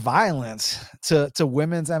and that violence to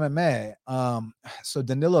women's MMA. So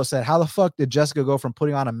Danilo said, how the fuck did Jessica go from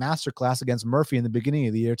putting on a masterclass against Murphy in the beginning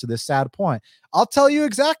of the year to this sad point? I'll tell you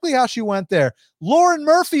exactly how she went there. Lauren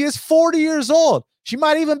Murphy is 40 years old. She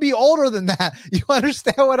might even be older than that. You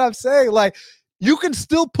understand what I'm saying? Like, you can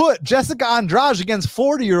still put Jessica Andrade against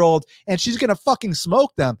 40-year-olds and she's going to fucking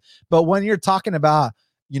smoke them. But when you're talking about,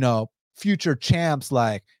 future champs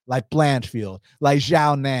like Blanchfield, like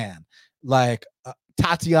Zhao Nan, like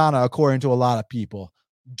Tatiana, according to a lot of people,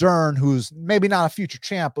 Dern, who's maybe not a future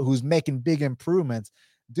champ, but who's making big improvements.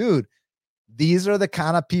 Dude, these are the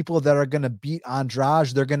kind of people that are going to beat Andrade.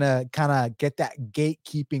 They're going to kind of get that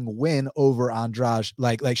gatekeeping win over Andrade.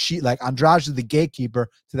 Like Andrade is the gatekeeper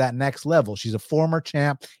to that next level. She's a former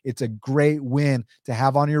champ. It's a great win to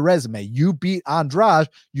have on your resume. You beat Andrade,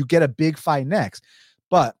 you get a big fight next.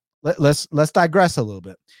 But let's digress a little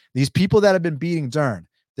bit. These people that have been beating Dern,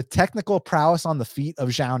 the technical prowess on the feet of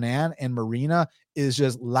Xiaonan and Marina is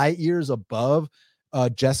just light years above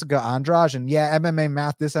Jessica Andrade. And yeah, MMA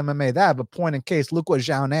math, this MMA that, but point in case, look what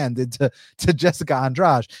Xiaonan did to Jessica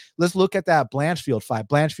Andrade. Let's look at that Blanchfield fight.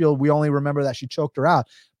 Blanchfield, we only remember that she choked her out.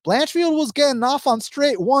 Blanchfield was getting off on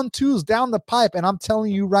straight 1-2s down the pipe, and I'm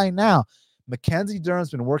telling you right now, Mackenzie Dern's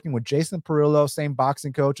been working with Jason Perillo, same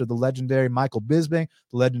boxing coach of the legendary Michael Bisping,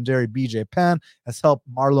 the legendary BJ Penn, has helped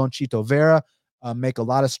Marlon Chito Vera make a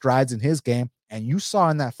lot of strides in his game. And you saw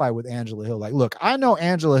in that fight with Angela Hill, like, look, I know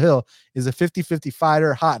Angela Hill is a 50-50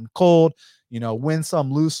 fighter, hot and cold, win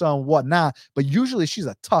some, lose some, whatnot. But usually she's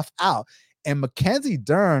a tough out. And Mackenzie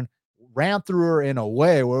Dern ran through her in a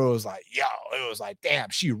way where it was like, damn,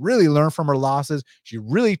 she really learned from her losses. She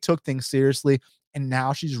really took things seriously. And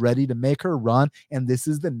now she's ready to make her run. And this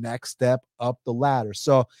is the next step up the ladder.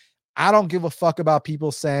 So I don't give a fuck about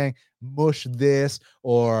people saying mush this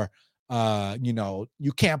or,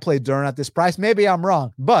 you can't play Dern at this price. Maybe I'm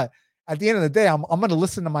wrong, but at the end of the day, I'm going to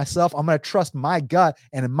listen to myself. I'm going to trust my gut.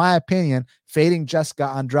 And in my opinion, fading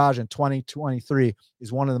Jessica Andrade in 2023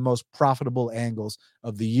 is one of the most profitable angles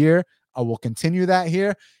of the year. I will continue that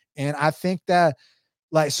here. And I think that,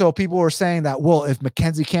 so people were saying that, well, if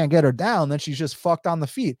Mackenzie can't get her down, then she's just fucked on the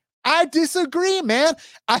feet. I disagree, man.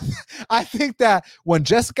 I think that when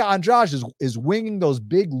Jessica Andrade is winging those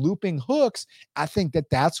big looping hooks, I think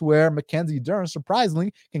that that's where Mackenzie Dern,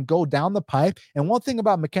 surprisingly, can go down the pipe. And one thing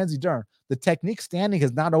about Mackenzie Dern, the technique standing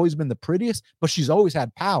has not always been the prettiest, but she's always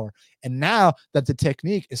had power. And now that the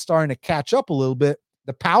technique is starting to catch up a little bit,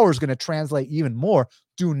 the power is going to translate even more.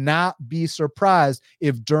 Do not be surprised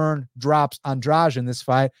if Dern drops Andrade in this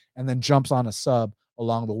fight and then jumps on a sub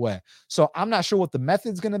along the way. So I'm not sure what the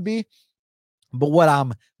method's going to be, but what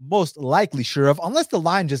I'm most likely sure of, unless the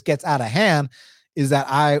line just gets out of hand, is that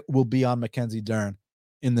I will be on Mackenzie Dern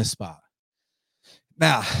in this spot.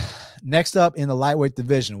 Now, next up in the lightweight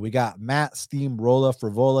division, we got Matt Steamroller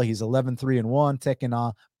Frivola. He's 11-3-1, taking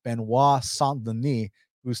on Benoit Saint-Denis,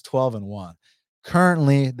 who's 12-1.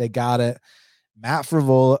 Currently, they got it.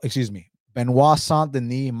 Benoit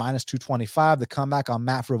Saint-Denis minus 225. The comeback on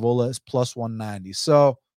Matt Frivola is plus 190.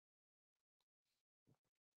 So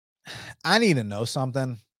I need to know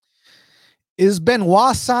something. Is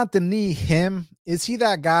Benoit Saint-Denis him? Is he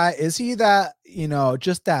that guy? Is he that,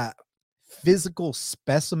 just that physical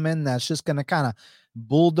specimen that's just going to kind of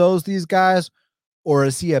bulldoze these guys? Or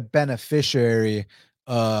is he a beneficiary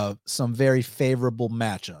of some very favorable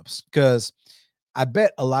matchups? Because I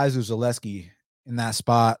bet Elizu Zaleski in that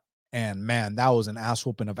spot, and man, that was an ass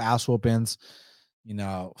whooping of ass whoopings.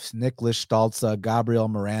 Nicholas Stoltza, Gabriel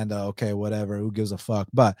Miranda, okay, whatever, who gives a fuck?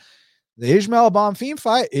 But the Ismael Bonfim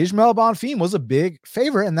fight, Ismael Bonfim was a big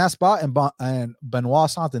favorite in that spot, and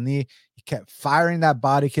Benoit Saint-Denis, he kept firing that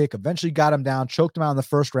body kick, eventually got him down, choked him out in the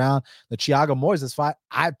first round. The Thiago Moises fight,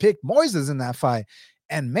 I picked Moises in that fight,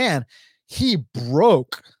 and man, he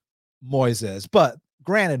broke Moises. But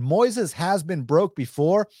granted, Moises has been broke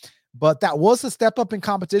before, but that was a step up in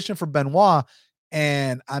competition for Benoit,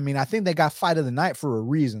 and I mean, I think they got fight of the night for a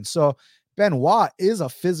reason. So Benoit is a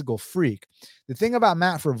physical freak. The thing about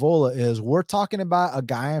Matt Frevola is we're talking about a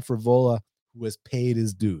guy in Frevola who has paid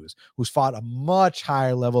his dues, who's fought a much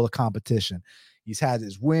higher level of competition. He's had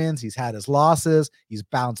his wins, he's had his losses, he's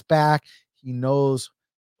bounced back. He knows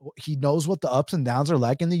what the ups and downs are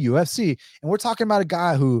like in the UFC. And we're talking about a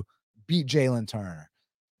guy who beat Jalen Turner,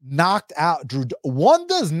 knocked out Drew. One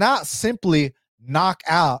does not simply knock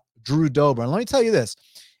out Drew Dober. And let me tell you this.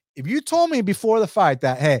 If you told me before the fight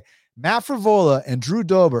that, hey, Matt Frevola and Drew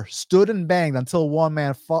Dober stood and banged until one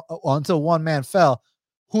man fell,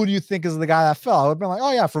 who do you think is the guy that fell? I would have been like,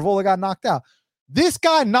 oh yeah, Frevola got knocked out. This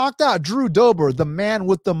guy knocked out Drew Dober, the man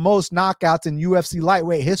with the most knockouts in UFC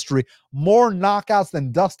lightweight history, more knockouts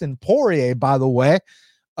than Dustin Poirier, by the way,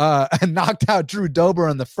 and knocked out Drew Dober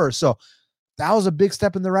in the first. So that was a big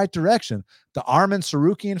step in the right direction. The Arman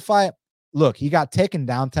Sarukian fight, look, he got taken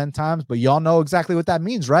down 10 times, but y'all know exactly what that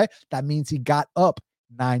means, right? That means he got up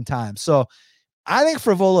 9 times. So I think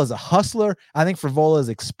Frevola is a hustler. I think Frevola is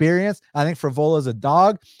experienced. I think Frevola is a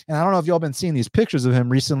dog. And I don't know if y'all been seeing these pictures of him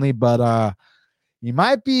recently, but you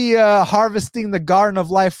might be harvesting the garden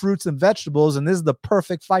of life fruits and vegetables. And this is the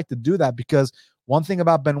perfect fight to do that, because one thing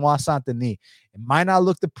about Benoit Saint-Denis, it might not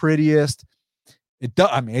look the prettiest. It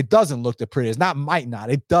doesn't look the prettiest. Not might not.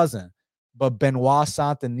 It doesn't. But Benoit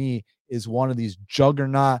Saint-Denis is one of these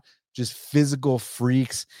juggernaut, just physical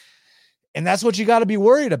freaks. And that's what you got to be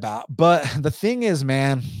worried about. But the thing is,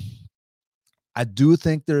 man, I do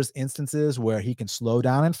think there's instances where he can slow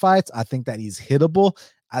down in fights. I think that he's hittable.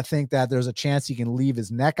 I think that there's a chance he can leave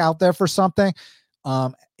his neck out there for something.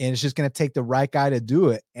 And it's just going to take the right guy to do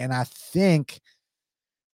it. And I think,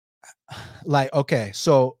 okay,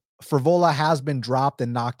 so Frevola has been dropped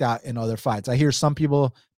and knocked out in other fights. I hear some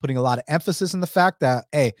people putting a lot of emphasis in the fact that,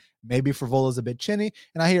 hey, maybe Frevola is a bit chinny.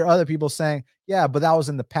 And I hear other people saying, yeah, but that was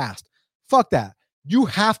in the past. Fuck that. You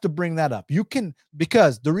have to bring that up. You can,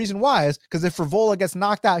 because the reason why is because if Frevola gets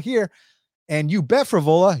knocked out here and you bet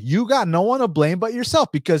Frevola, you got no one to blame but yourself,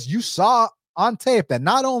 because you saw on tape that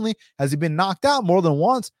not only has he been knocked out more than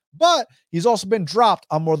once, but he's also been dropped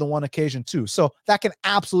on more than one occasion too. So that can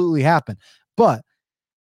absolutely happen. But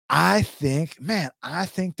I think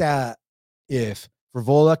that if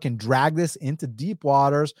Frevola can drag this into deep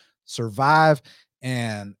waters, survive,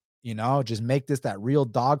 and just make this that real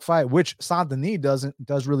dogfight, which Saint-Denis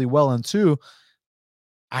does really well in too,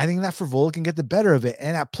 I think that Frevola can get the better of it.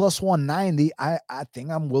 And at plus 190, I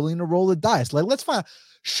think I'm willing to roll the dice. Like, let's find,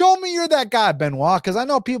 show me you're that guy, Benoit, because I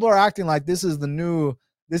know people are acting like this is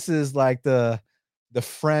like the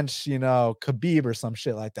French, Khabib or some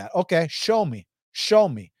shit like that. Okay, show me,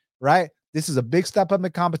 right? This is a big step up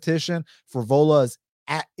in competition. Frevola is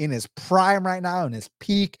in his prime right now, in his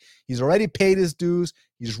peak. He's already paid his dues.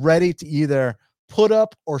 He's ready to either put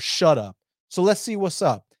up or shut up. So let's see what's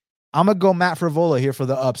up. I'm going to go Matt Frevola here for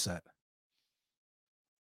the upset.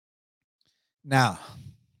 Now,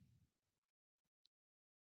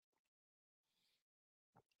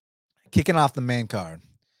 kicking off the main card,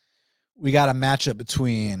 we got a matchup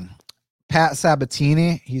between Pat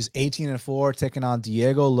Sabatini. He's 18-4, taking on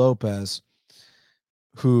Diego Lopez,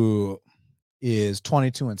 who is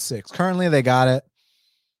 22-6. Currently, they got it.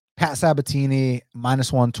 Pat Sabatini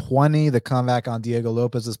minus 120. The comeback on Diego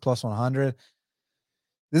Lopez is plus 100.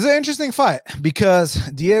 This is an interesting fight because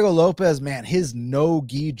Diego Lopez, man, his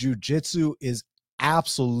no-gi jiu-jitsu is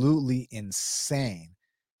absolutely insane.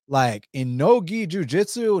 Like, in no-gi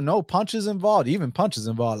jiu-jitsu, no punches involved, even punches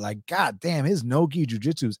involved. Like, goddamn, his no-gi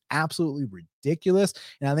jiu-jitsu is absolutely ridiculous.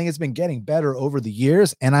 And I think it's been getting better over the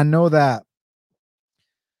years. And I know that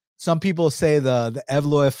some people say the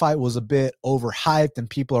Evloev fight was a bit overhyped and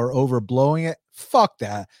people are overblowing it. Fuck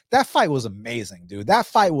that. That fight was amazing, dude. That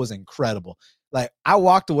fight was incredible. Like, I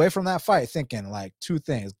walked away from that fight thinking like two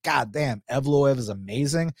things. God damn, Evloev is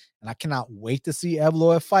amazing, and I cannot wait to see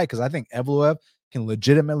Evloev fight because I think Evloev can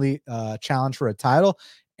legitimately challenge for a title.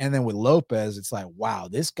 And then with Lopez, it's like, wow,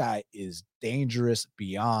 this guy is dangerous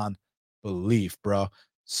beyond belief, bro.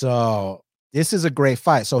 So this is a great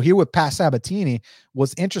fight. So here with Pat Sabatini,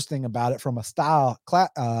 what's interesting about it from a style,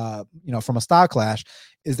 from a style clash,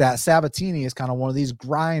 is that Sabatini is kind of one of these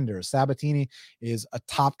grinders. Sabatini is a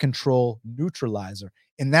top control neutralizer,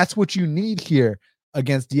 and that's what you need here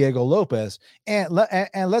against Diego Lopez. And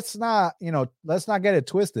let's not get it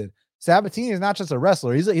twisted. Sabatini is not just a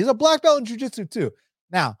wrestler; he's a black belt in jiu-jitsu too.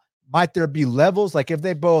 Now, might there be levels? Like if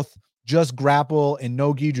they both just grapple in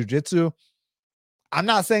no-gi jiu-jitsu, I'm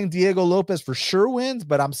not saying Diego Lopez for sure wins,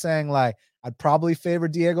 but I'm saying like I'd probably favor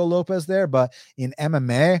Diego Lopez there. But in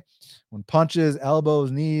MMA, when punches, elbows,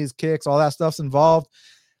 knees, kicks, all that stuff's involved,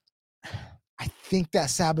 I think that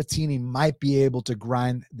Sabatini might be able to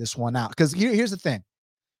grind this one out. Because here's the thing.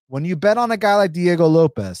 When you bet on a guy like Diego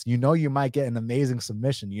Lopez, you know you might get an amazing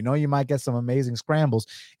submission. You know you might get some amazing scrambles.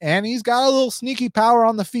 And he's got a little sneaky power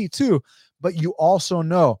on the feet too. But you also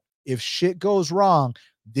know if shit goes wrong,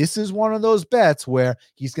 this is one of those bets where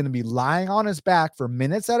he's going to be lying on his back for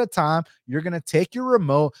minutes at a time. You're going to take your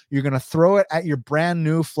remote, you're going to throw it at your brand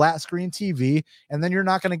new flat screen TV, and then you're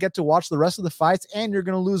not going to get to watch the rest of the fights, and you're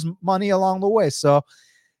going to lose money along the way. So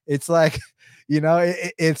it's like,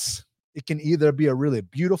 it can either be a really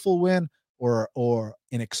beautiful win or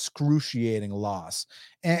an excruciating loss.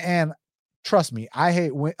 And trust me, I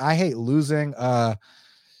hate losing.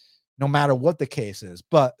 No matter what the case is,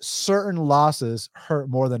 but certain losses hurt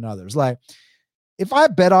more than others. Like if I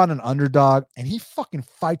bet on an underdog and he fucking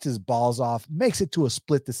fights his balls off, makes it to a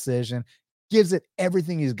split decision, gives it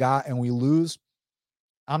everything he's got, and we lose,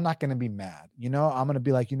 I'm not going to be mad. I'm going to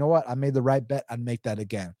be like, you know what? I made the right bet. I'd make that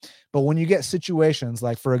again. But when you get situations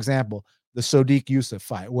like, for example, the Sodiq Yusuff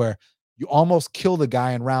fight, where you almost kill the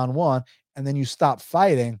guy in round one and then you stop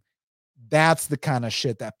fighting, that's the kind of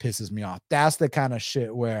shit that pisses me off. That's the kind of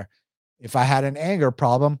shit where if I had an anger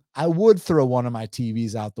problem, I would throw one of my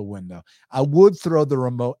TVs out the window. I would throw the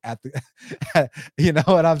remote at the, you know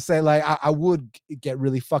what I'm saying? Like I would get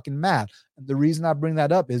really fucking mad. And the reason I bring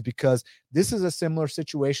that up is because this is a similar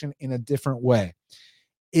situation in a different way.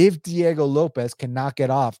 If Diego Lopez cannot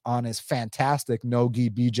get off on his fantastic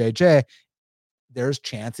no-gi BJJ, there's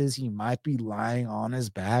chances he might be lying on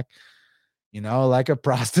his back, like a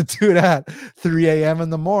prostitute at 3 a.m.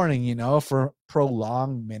 in the morning, for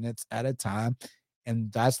prolonged minutes at a time.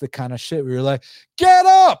 And that's the kind of shit where you're like, get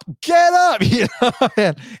up,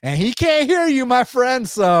 and he can't hear you, my friend.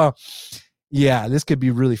 So yeah, this could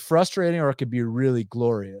be really frustrating or it could be really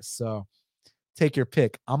glorious. So take your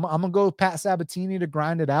pick. I'm going to go Pat Sabatini to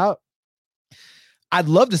grind it out. I'd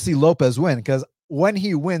love to see Lopez win because when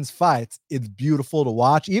he wins fights, it's beautiful to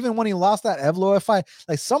watch. Even when he lost that Evloev fight,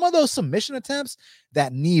 like some of those submission attempts,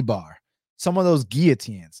 that knee bar, some of those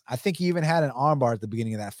guillotines. I think he even had an armbar at the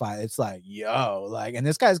beginning of that fight. It's like, and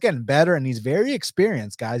this guy's getting better and he's very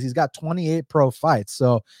experienced, guys. He's got 28 pro fights.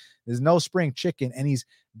 So there's no spring chicken and he's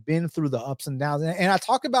been through the ups and downs. And I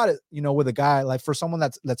talk about it, with a guy like for someone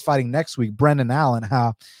that's fighting next week, Brendan Allen,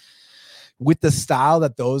 how with the style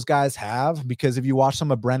that those guys have, because if you watch some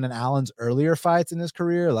of Brendan Allen's earlier fights in his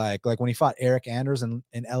career, like when he fought Eric Anders in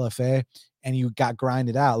LFA and you got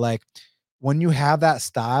grinded out, like when you have that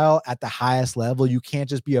style at the highest level, you can't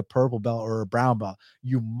just be a purple belt or a brown belt.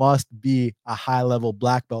 You must be a high level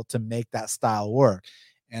black belt to make that style work.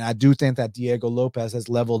 And I do think that Diego Lopez has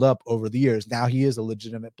leveled up over the years. Now he is a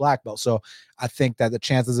legitimate black belt. So I think that the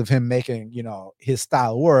chances of him making, his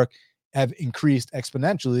style work have increased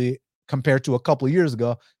exponentially compared to a couple of years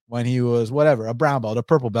ago when he was a brown belt, a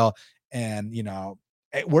purple belt. And,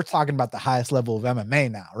 we're talking about the highest level of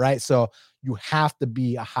MMA now, right? So you have to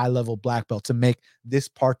be a high level black belt to make this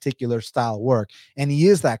particular style work. And he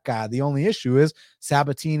is that guy. The only issue is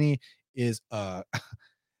Sabatini is a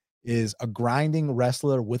grinding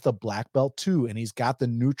wrestler with a black belt too. And he's got the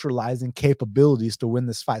neutralizing capabilities to win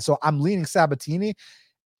this fight. So I'm leaning Sabatini.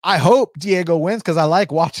 I hope Diego wins because I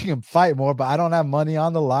like watching him fight more, but I don't have money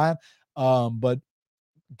on the line. But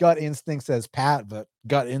gut instinct says Pat, but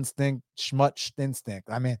gut instinct, schmutz instinct.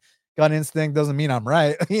 I mean, gut instinct doesn't mean I'm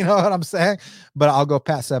right. You know what I'm saying? But I'll go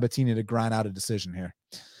Pat Sabatini to grind out a decision here.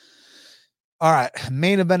 All right,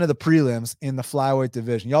 main event of the prelims in the flyweight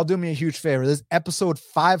division. Y'all do me a huge favor. This is episode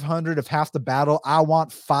 500 of Half the Battle. I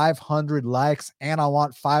want 500 likes, and I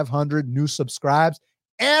want 500 new subscribes,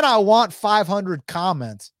 and I want 500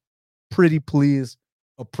 comments Pretty pleased.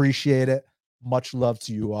 Appreciate it. Much love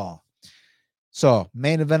to you all. So,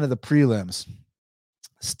 main event of the prelims.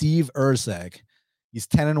 Steve Erceg. He's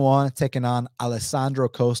 10-1, taking on Alessandro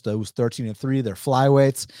Costa, who's 13-3. They're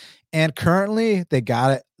flyweights. And currently, they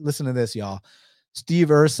got it. Listen to this, y'all. Steve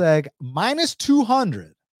Erceg, minus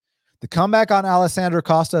 200. The comeback on Alessandro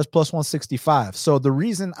Costa is plus 165. So the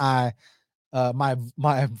reason my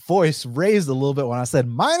voice raised a little bit when I said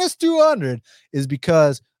minus 200 is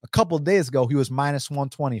because a couple of days ago, he was minus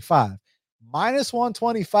 125. Minus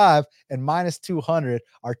 125 and minus 200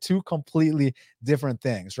 are two completely different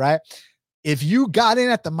things, right? If you got in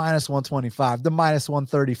at the minus 125, the minus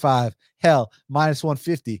 135, hell, minus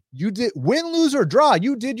 150, you did win, lose, or draw.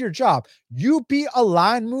 You did your job. You beat a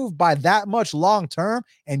line move by that much long term,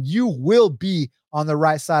 and you will be on the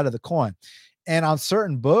right side of the coin. And on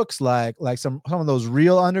certain books, like some of those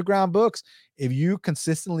real underground books, if you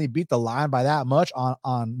consistently beat the line by that much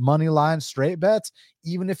on money line straight bets,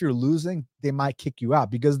 even if you're losing, they might kick you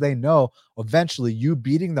out because they know eventually you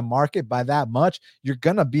beating the market by that much, you're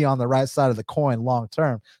going to be on the right side of the coin long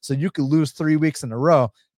term. So you could lose 3 weeks in a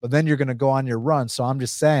row, but then you're going to go on your run. So I'm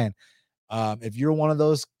just saying, if you're one of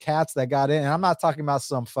those cats that got in, and I'm not talking about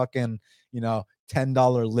some fucking,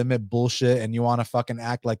 $10 limit bullshit and you want to fucking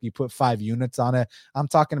act like you put 5 units on it. I'm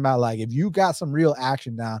talking about like if you got some real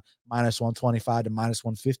action down minus 125 to minus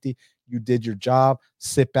 150, you did your job.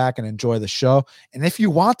 Sit back and enjoy the show. And if you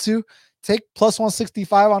want to, take plus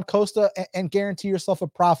 165 on Costa and guarantee yourself a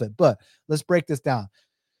profit. But let's break this down.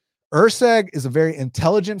 Erceg is a very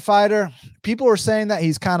intelligent fighter. People are saying that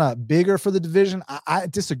he's kind of bigger for the division. I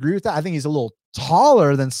disagree with that. I think he's a little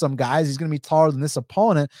taller than some guys. He's going to be taller than this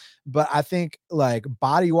opponent, but I think like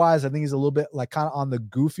body wise, I think he's a little bit like kind of on the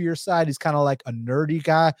goofier side. He's kind of like a nerdy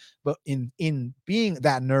guy, but in being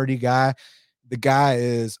that nerdy guy, the guy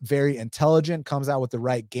is very intelligent, comes out with the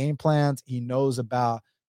right game plans. He knows about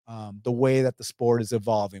the way that the sport is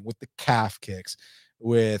evolving with the calf kicks,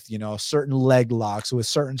 with certain leg locks, with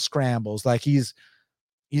certain scrambles. Like he's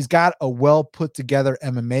got a well put together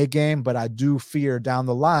MMA game, but I do fear down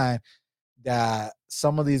the line that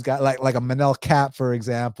some of these guys like a Manel Cap, for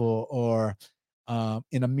example, or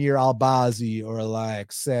in Amir Albazi, or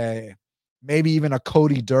like say maybe even a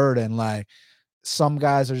Cody Durden, like some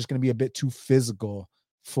guys are just going to be a bit too physical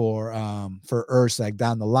for Erceg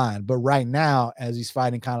down the line. But right now, as he's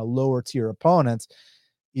fighting kind of lower tier opponents,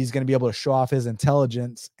 he's going to be able to show off his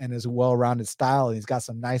intelligence and his well-rounded style. And he's got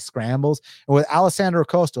some nice scrambles. And with Alessandro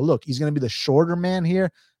Costa, look, he's going to be the shorter man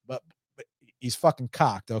here, but he's fucking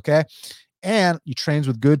cocked, okay? And he trains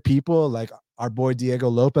with good people like our boy Diego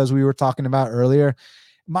Lopez we were talking about earlier.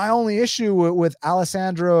 My only issue with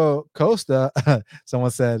Alessandro Costa,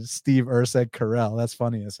 someone said Steve Erceg Carell. That's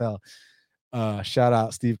funny as hell. Shout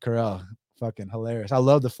out Steve Carell. Fucking hilarious. I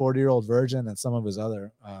love the 40-Year-Old Virgin and some of his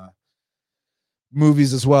other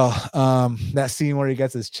movies as well. That scene where he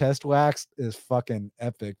gets his chest waxed is fucking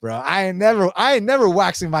epic, bro. I ain't never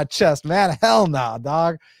waxing my chest, man. Hell no,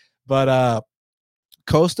 dog. But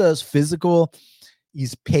Costa is physical.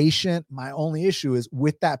 He's patient. My only issue is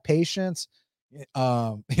with that patience,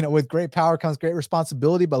 with great power comes great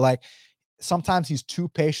responsibility, but like sometimes he's too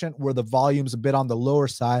patient where the volume's a bit on the lower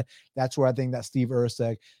side. That's where I think that Steve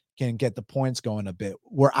Erceg can get the points going a bit.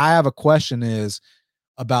 Where I have a question is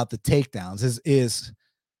about the takedowns. Is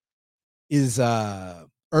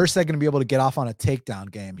Erceg going to be able to get off on a takedown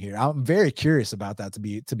game here? I'm very curious about that, to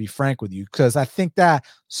be frank with you, because I think that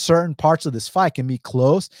certain parts of this fight can be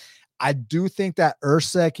close. I do think that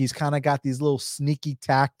Erceg, he's kind of got these little sneaky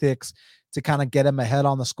tactics to kind of get him ahead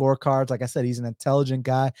on the scorecards. Like I said, he's an intelligent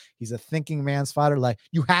guy. He's a thinking man's fighter. Like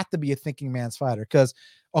you have to be a thinking man's fighter because,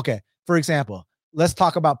 okay, for example, let's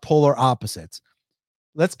talk about polar opposites.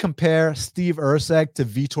 Let's compare Steve Erceg to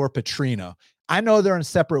Vitor Petrino. I know they're in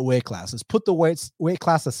separate weight classes. Put the weight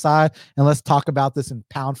class aside and let's talk about this in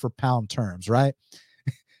pound for pound terms, right?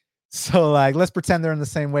 So like, let's pretend they're in the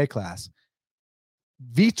same weight class.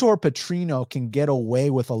 Vitor Petrino can get away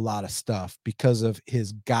with a lot of stuff because of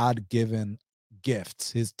his God-given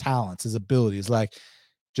gifts, his talents, his abilities. Like,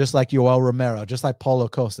 just like Yoel Romero, just like Paulo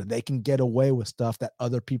Costa, they can get away with stuff that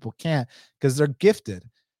other people can't because they're gifted.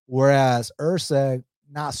 Whereas Erceg,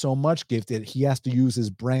 not so much gifted. He has to use his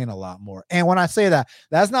brain a lot more. And when I say that,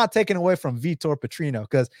 that's not taken away from Vitor Petrino,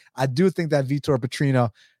 because I do think that Vitor Petrino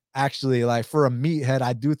actually, like for a meathead,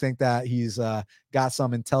 I do think that he's got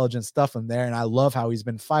some intelligent stuff in there. And I love how he's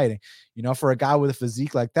been fighting. For a guy with a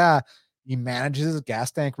physique like that, he manages his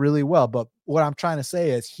gas tank really well. But what I'm trying to say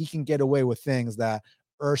is he can get away with things that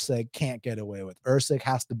Erceg can't get away with. Erceg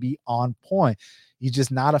has to be on point. He's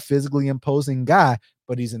just not a physically imposing guy,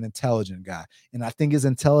 but he's an intelligent guy. And I think his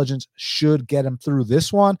intelligence should get him through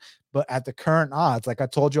this one. But at the current odds, like I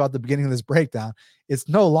told you at the beginning of this breakdown, it's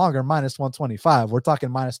no longer minus 125. We're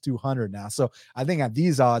talking minus 200 now. So I think at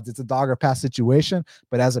these odds, it's a dog or pass situation.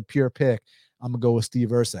 But as a pure pick, I'm going to go with Steve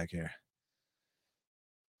Ercek here.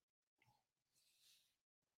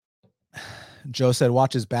 Joe said,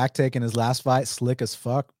 watch his back take in his last fight. Slick as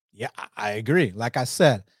fuck. Yeah, I agree. Like I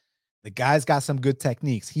said, the guy's got some good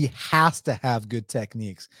techniques. He has to have good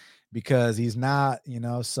techniques because he's not,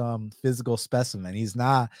 some physical specimen. He's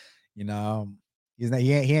not, he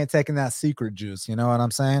ain't taking that secret juice. You know what I'm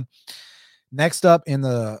saying? Next up in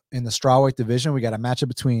the strawweight division, we got a matchup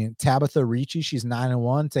between Tabitha Ricci. She's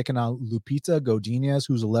 9-1, taking on Lupita Godinez,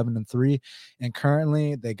 who's 11-3. And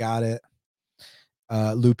currently they got it.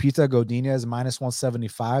 Lupita Godinez minus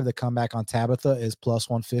 175. The comeback on Tabitha is plus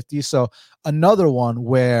 150. So another one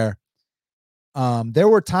where there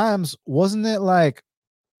were times, wasn't it like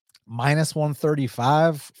minus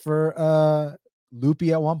 135 for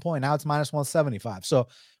Lupi at one point? Now it's minus 175. So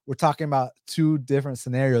we're talking about two different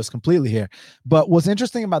scenarios completely here. But what's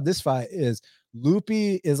interesting about this fight is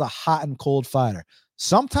Lupi is a hot and cold fighter.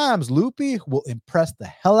 Sometimes Lupi will impress the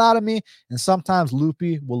hell out of me, and sometimes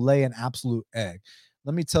Lupi will lay an absolute egg.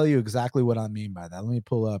 Let me tell you exactly what I mean by that. Let me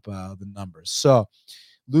pull up the numbers. So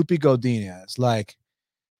Lupi Godinez,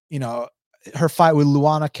 her fight with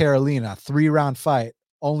Luana Carolina, 3-round fight,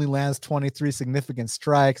 only lands 23 significant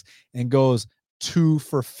strikes and goes 2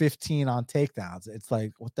 for 15 on takedowns. It's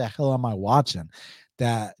like, what the hell am I watching?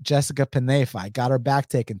 That Jessica Penne fight got her back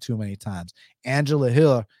taken too many times. Angela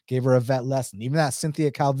Hill gave her a vet lesson. Even that Cynthia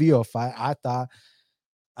Calvillo fight, I thought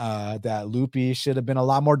that Lupi should have been a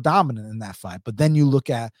lot more dominant in that fight. But then you look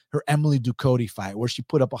at her Emily Ducote fight where she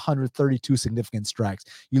put up 132 significant strikes.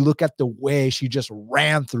 You look at the way she just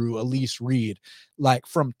ran through Elise Reed, like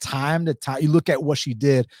from time to time. You look at what she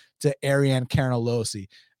did to Ariane Carnellosi,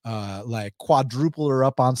 like quadrupled her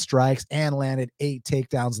up on strikes and landed 8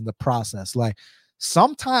 takedowns in the process. Like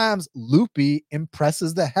sometimes Lupi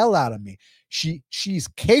impresses the hell out of me. She's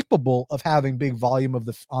capable of having big volume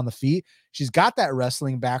on the feet. She's got that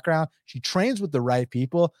wrestling background. She trains with the right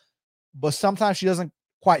people, but sometimes she doesn't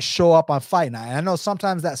quite show up on fight night. And I know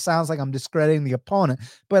sometimes that sounds like I'm discrediting the opponent,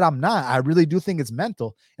 but I'm not. I really do think it's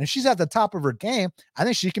mental. And if she's at the top of her game, I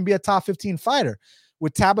think she can be a top 15 fighter.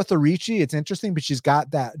 With Tabitha Ricci, it's interesting, but she's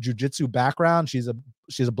got that jiu-jitsu background. She's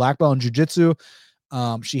a black belt in jiu-jitsu.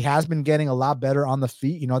 She has been getting a lot better on the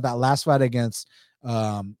feet. That last fight against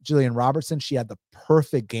Jillian Robertson, she had the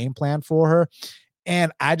perfect game plan for her.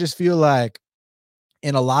 And I just feel like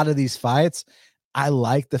in a lot of these fights, I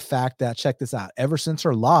like the fact that, check this out, ever since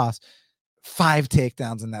her loss, 5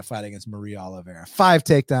 takedowns in that fight against Maria Oliveira, 5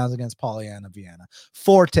 takedowns against Polyana Viana,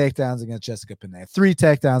 4 takedowns against Jessica Penne, 3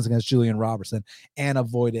 takedowns against Jillian Robertson, and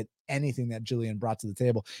avoided anything that Jillian brought to the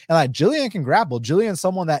table. And like Jillian can grapple. Jillian's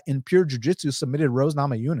someone that in pure jiu-jitsu submitted Rose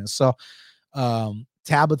Namajunas. So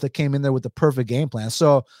Tabitha came in there with the perfect game plan.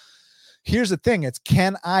 So here's the thing. It's,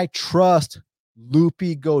 can I trust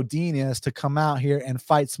Lupi Godinez to come out here and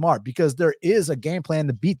fight smart? Because there is a game plan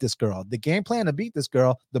to beat this girl. The game plan to beat this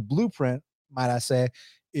girl, the blueprint, might I say,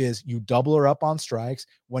 is you double her up on strikes.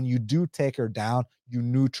 When you do take her down, you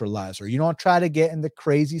neutralize her. You don't try to get in the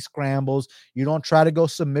crazy scrambles. You don't try to go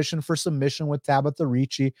submission for submission with Tabitha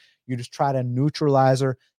Ricci. You just try to neutralize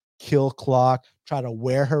her, kill clock, try to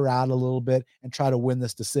wear her out a little bit, and try to win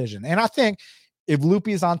this decision. And I think if Lupi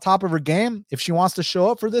is on top of her game, if she wants to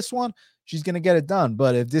show up for this one, she's going to get it done.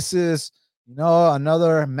 But if this is,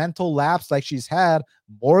 another mental lapse like she's had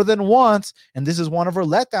more than once, and this is one of her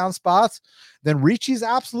letdown spots, then Ricci's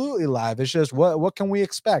absolutely live. It's just, what can we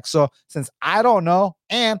expect? So since I don't know,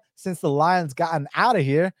 and since the Lions gotten out of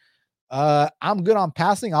here, I'm good on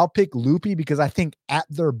passing. I'll pick Lupi because I think at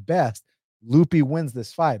their best, Lupi wins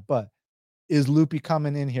this fight. But is Lupi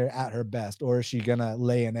coming in here at her best, or is she going to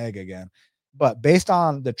lay an egg again? But based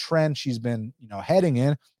on the trend she's been, heading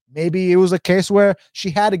in, maybe it was a case where she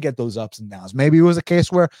had to get those ups and downs. Maybe it was a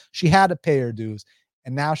case where she had to pay her dues,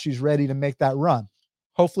 and now she's ready to make that run.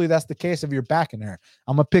 Hopefully that's the case if you're backing her.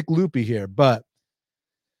 I'm going to pick Lupi here, but,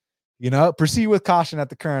 proceed with caution at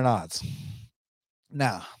the current odds.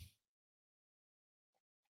 Now,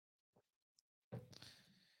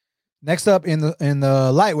 next up in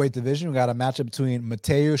the lightweight division, we got a matchup between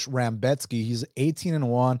Mateusz Rambecki. He's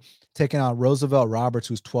 18-1, taking on Roosevelt Roberts,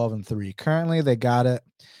 who's 12-3. Currently, they got it.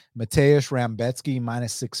 Mateusz Rambecki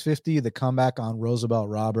minus 650. The comeback on Roosevelt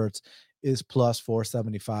Roberts is plus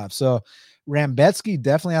 475. So Rambecki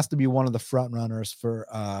definitely has to be one of the front runners for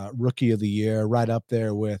rookie of the year, right up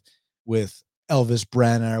there with Elvis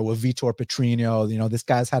Brenner, with Vitor Petrino. You know, this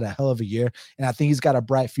guy's had a hell of a year, and I think he's got a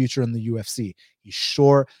bright future in the UFC. He's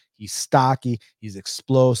short, he's stocky, he's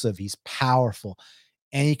explosive, he's powerful,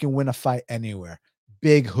 and he can win a fight anywhere.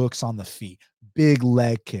 Big hooks on the feet, big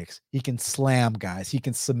leg kicks. He can slam guys. He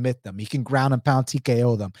can submit them. He can ground and pound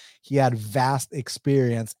TKO them. He had vast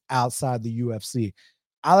experience outside the UFC.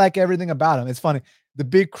 I like everything about him. It's funny. The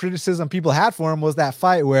big criticism people had for him was that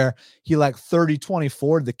fight where he like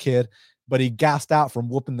 30-24'd the kid, but he gassed out from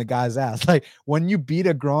whooping the guy's ass. Like when you beat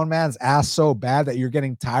a grown man's ass so bad that you're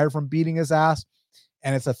getting tired from beating his ass,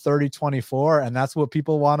 and it's a 30-24, and that's what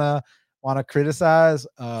people want to criticize.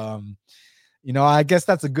 You know, I guess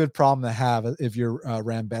that's a good problem to have if you're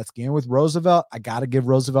Rambetsky. And with Roosevelt, I got to give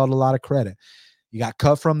Roosevelt a lot of credit. He got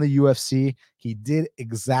cut from the UFC. He did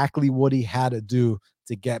exactly what he had to do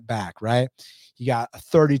to get back, right? He got a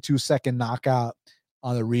 32-second knockout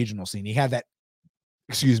on the regional scene. He had that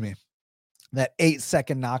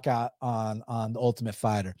 8-second knockout on the Ultimate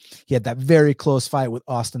Fighter. He had that very close fight with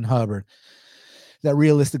Austin Hubbard that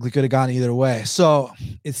realistically could have gone either way. So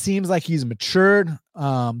it seems like he's matured.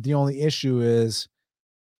 The only issue is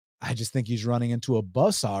I just think he's running into a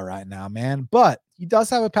buzzsaw right now, man. But he does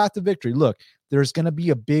have a path to victory. Look, there's going to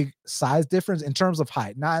be a big size difference in terms of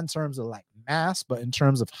height, not in terms of like mass, but in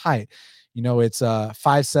terms of height. You know, it's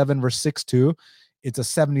 5'7" versus 6'2". It's a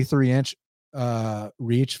 73-inch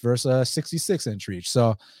reach versus a 66-inch reach.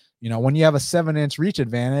 So, you know, when you have a 7-inch reach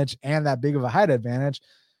advantage and that big of a height advantage,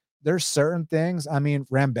 there's certain things. I mean,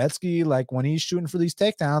 Rambetsky, like when he's shooting for these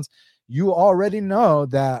takedowns, you already know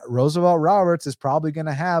that Roosevelt Roberts is probably going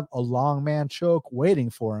to have a long man choke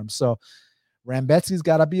waiting for him. So Rambetsky's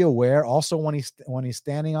got to be aware. Also, when he's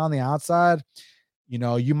standing on the outside, you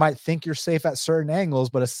know, you might think you're safe at certain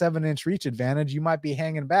angles, but a 7-inch reach advantage, you might be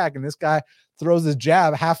hanging back, and this guy throws his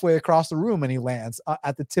jab halfway across the room and he lands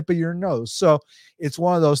at the tip of your nose. So it's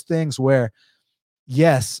one of those things where,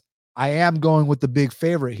 yes, I am going with the big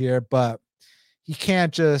favorite here, but he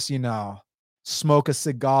can't just, you know, smoke a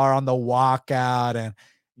cigar on the walkout and,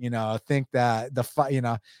 you know, think that the fight, you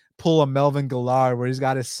know, pull a Melvin Gillard where he's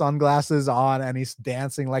got his sunglasses on and he's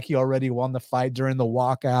dancing like he already won the fight during the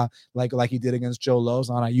walkout, like he did against Joe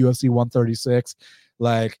Lozon at UFC 136.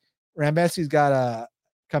 Like Rambetsky's got to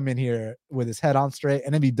come in here with his head on straight,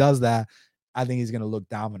 and if he does that, I think he's going to look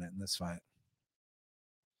dominant in this fight.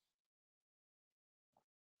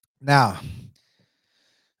 Now,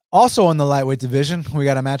 also in the lightweight division, we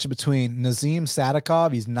got a matchup between Nazim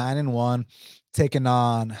Sadikov. He's 9-1, taking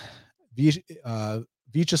on Vyacheslav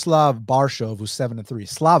Barshov, who's 7-3.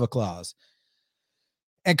 Slavaclaus.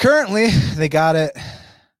 And currently, they got it.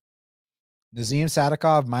 Nazim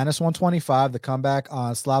Sadikov minus 125. The comeback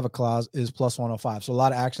on Slavaclaus is plus 105. So a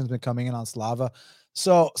lot of action's been coming in on Slava.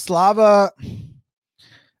 So Slava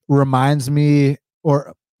reminds me,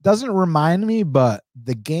 or doesn't remind me, but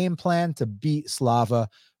the game plan to beat Slava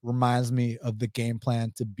reminds me of the game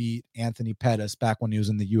plan to beat Anthony Pettis back when he was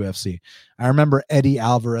in the UFC. I remember Eddie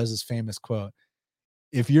Alvarez's famous quote: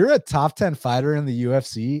 if you're a top 10 fighter in the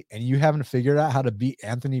UFC and you haven't figured out how to beat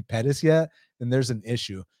Anthony Pettis yet, then there's an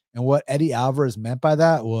issue. And what Eddie Alvarez meant by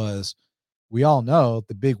that was, we all know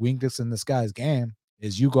the big weakness in this guy's game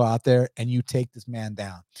is you go out there and you take this man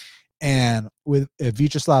down. And with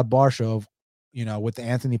Vyacheslav Barshov, you know, with the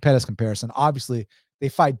Anthony Pettis comparison, obviously they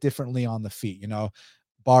fight differently on the feet. You know,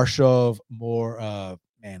 Barshov more,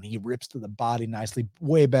 man, he rips to the body nicely,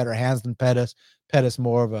 way better hands than Pettis. Pettis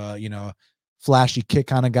more of a, you know, flashy kick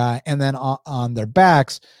kind of guy. And then on their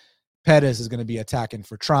backs, Pettis is going to be attacking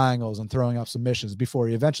for triangles and throwing up submissions before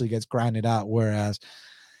he eventually gets grinded out. Whereas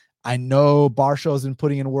I know Barshov's been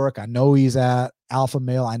putting in work. I know he's at alpha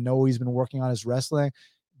male. I know he's been working on his wrestling,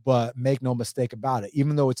 but make no mistake about it.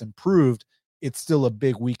 Even though it's improved, it's still a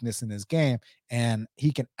big weakness in his game, and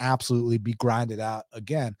he can absolutely be grinded out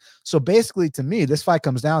again. So basically, to me, this fight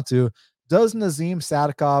comes down to, does Nazim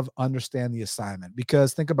Sadikov understand the assignment?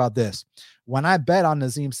 Because think about this. When I bet on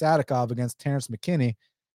Nazim Sadikov against Terrence McKinney,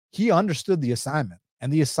 he understood the assignment.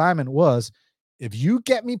 And the assignment was, if you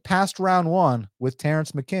get me past round one with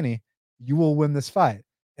Terrence McKinney, you will win this fight.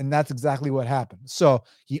 And that's exactly what happened. So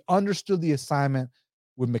he understood the assignment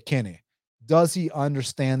with McKinney. Does he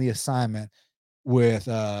understand the assignment with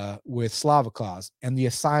Slavaclaus? And the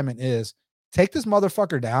assignment is, take this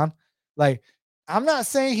motherfucker down. Like, I'm not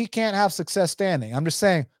saying he can't have success standing. I'm just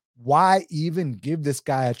saying, why even give this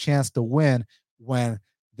guy a chance to win when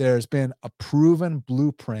there's been a proven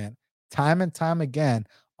blueprint time and time again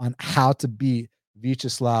on how to beat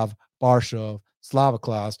Vyacheslav Barshov,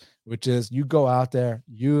 Slavaclaus, which is you go out there,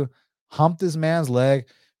 you hump this man's leg.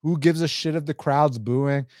 Who gives a shit if the crowd's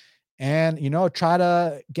booing? and, try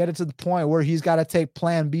to get it to the point where he's got to take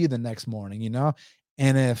plan B the next morning,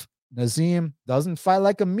 And if Nazim doesn't fight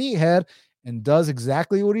like a meathead and does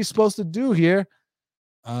exactly what he's supposed to do here,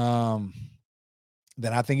 then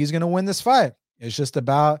I think he's going to win this fight. It's just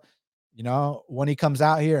about, when he comes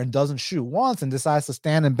out here and doesn't shoot once and decides to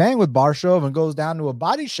stand and bang with Barshov and goes down to a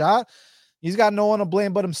body shot, he's got no one to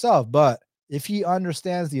blame but himself. But if he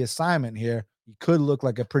understands the assignment here, he could look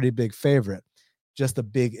like a pretty big favorite. Just a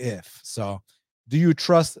big if. So do you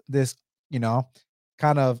trust this,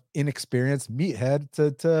 kind of inexperienced meathead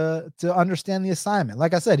to understand the assignment?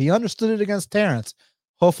 Like I said, he understood it against Terrence.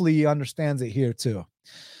 Hopefully he understands it here too.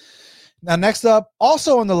 Now, next up,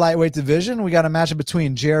 also in the lightweight division, we got a matchup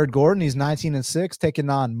between Jared Gordon, he's 19-6,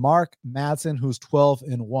 taking on Mark Madsen, who's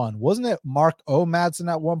 12-1. Wasn't it Mark O.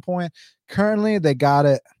 Madsen at one point? Currently, they got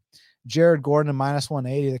it Jared Gordon at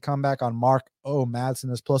 -180. The comeback on Mark O.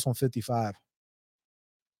 Madsen is +155.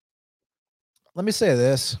 Let me say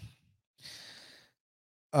this.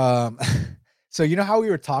 So how we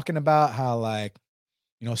were talking about how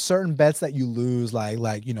certain bets that you lose,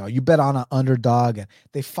 you bet on an underdog and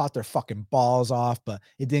they fought their fucking balls off, but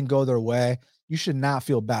it didn't go their way. You should not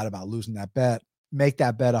feel bad about losing that bet. Make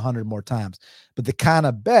that bet 100 more times. But the kind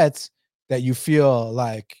of bets that you feel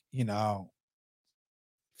like the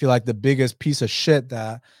biggest piece of shit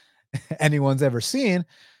that anyone's ever seen,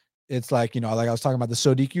 it's like I was talking about the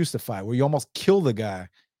Sodiq Yusuff fight where you almost kill the guy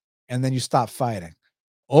and then you stop fighting.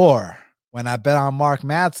 Or when I bet on Mark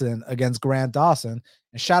Madsen against Grant Dawson,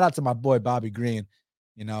 and shout out to my boy Bobby Green,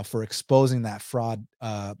 for exposing that fraud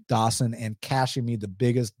Dawson and cashing me the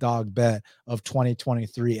biggest dog bet of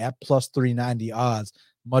 2023 at +390 odds.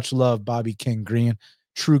 Much love, Bobby King Green,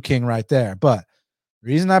 true king right there. But the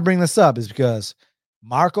reason I bring this up is because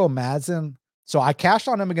Marco Madsen, so I cashed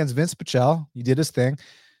on him against Vince Pichel. He did his thing,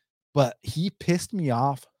 but he pissed me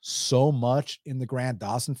off so much in the Grant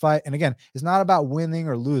Dawson fight. And again, it's not about winning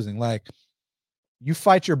or losing. Like, you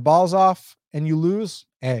fight your balls off and you lose,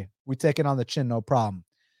 hey, we take it on the chin, no problem.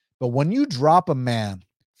 But when you drop a man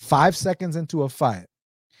 5 seconds into a fight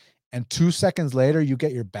and 2 seconds later you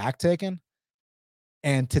get your back taken,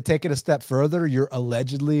 and to take it a step further, you're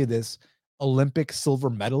allegedly this Olympic silver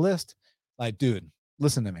medalist, like, dude,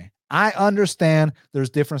 listen to me. I understand there's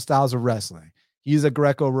different styles of wrestling. He's a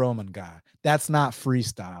Greco-Roman guy. That's not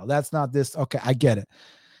freestyle. That's not this. Okay, I get it.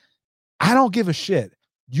 I don't give a shit.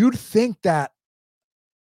 You'd think that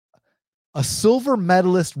a silver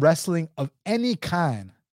medalist wrestling of any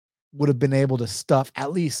kind would have been able to stuff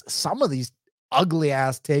at least some of these ugly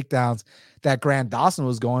ass takedowns that Grant Dawson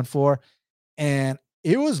was going for. And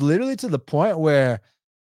it was literally to the point where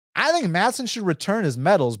I think Madsen should return his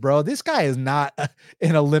medals, bro. This guy is not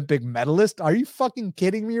an Olympic medalist. Are you fucking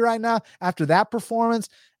kidding me right now? After that performance,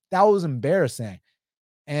 that was embarrassing.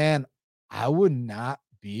 And I would not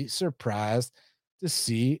be surprised to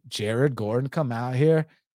see Jared Gordon come out here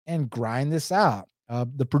and grind this out.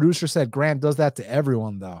 The producer said Grant does that to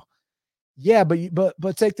everyone, though. Yeah,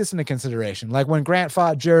 but take this into consideration. Like when Grant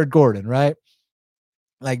fought Jared Gordon, right?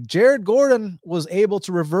 Like Jared Gordon was able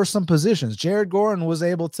to reverse some positions. Jared Gordon was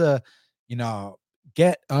able to,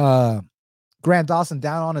 get Grant Dawson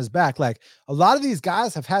down on his back. Like a lot of these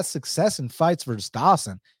guys have had success in fights versus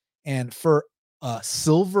Dawson. And for a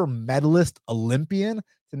silver medalist Olympian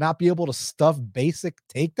to not be able to stuff basic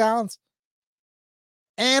takedowns,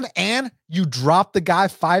 and you drop the guy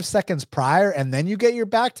 5 seconds prior and then you get your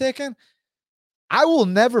back taken, I will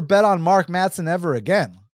never bet on Mark Madsen ever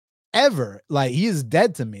again. Ever. Like, he is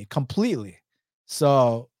dead to me completely.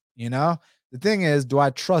 So, the thing is, do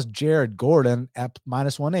I trust Jared Gordon at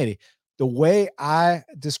 -180? The way I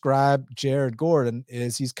describe Jared Gordon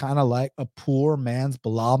is he's kind of like a poor man's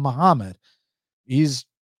Bilal Muhammad. He's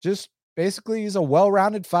just basically, he's a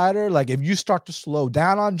well-rounded fighter. Like, if you start to slow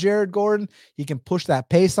down on Jared Gordon, he can push that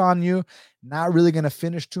pace on you. Not really going to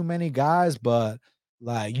finish too many guys, but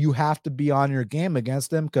like, you have to be on your game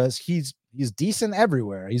against him because he's decent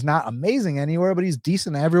everywhere. He's not amazing anywhere, but he's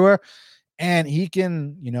decent everywhere. And he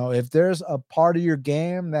can, if there's a part of your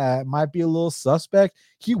game that might be a little suspect,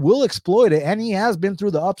 he will exploit it. And he has been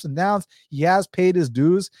through the ups and downs. He has paid his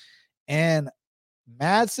dues. And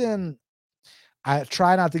Madsen, I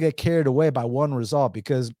try not to get carried away by one result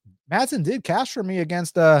because Madsen did cash for me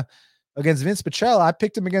against Vince Pichel. I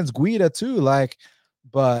picked him against Guida too.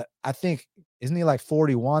 But I think, isn't he like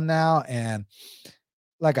 41 now? And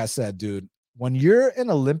like I said, dude, when you're an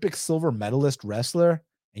Olympic silver medalist wrestler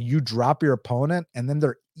and you drop your opponent and then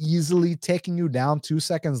they're easily taking you down 2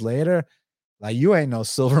 seconds later, like, you ain't no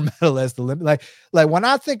silver medalist Olympic. Like when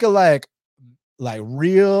I think of like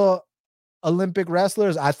real Olympic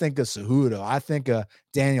wrestlers, I think of Cejudo. I think of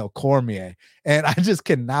Daniel Cormier. And I just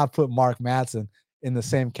cannot put Mark Madsen in the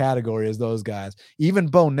same category as those guys. Even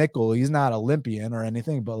Bo Nickel, he's not Olympian or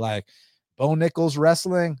anything, but like Bo Nickel's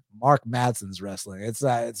wrestling, Mark Madsen's wrestling. It's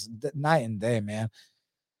night and day, man.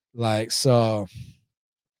 Like, so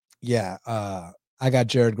yeah, I got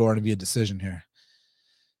Jared Gordon to be a decision here.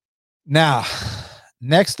 Now,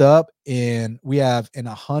 next up we have an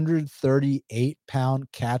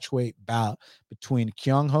 138-pound catchweight bout between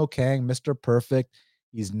Kyung Ho Kang, Mr. Perfect.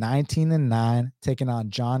 He's 19-9, taking on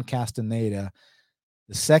John Castaneda,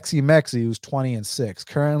 the sexy Mexi, who's 20-6.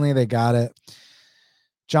 Currently, they got it.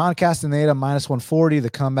 John Castaneda minus 140. The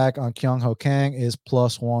comeback on Kyung Ho Kang is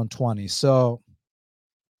plus 120. So,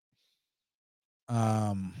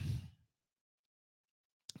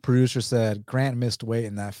 producer said Grant missed weight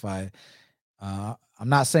in that fight. I'm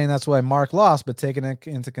not saying that's why Mark lost, but taking it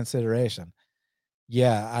into consideration.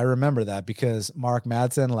 Yeah, I remember that because Mark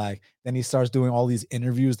Madsen, like, then he starts doing all these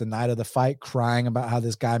interviews the night of the fight, crying about how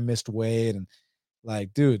this guy missed weight. And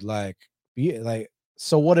like, dude, like, be like,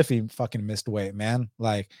 so what if he fucking missed weight, man?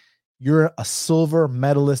 Like, you're a silver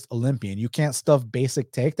medalist Olympian. You can't stuff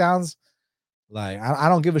basic takedowns. Like, I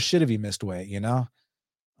don't give a shit if he missed weight, you know?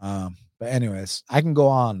 But anyways, I can go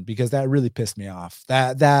on because that really pissed me off.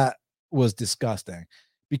 That was disgusting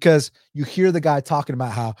because you hear the guy talking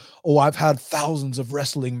about how, oh, I've had thousands of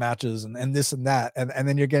wrestling matches and this and that. And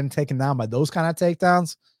then you're getting taken down by those kind of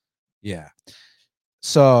takedowns. Yeah.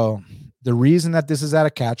 So the reason that this is at a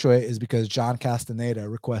catchweight is because John Castaneda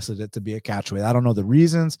requested it to be a catchweight. I don't know the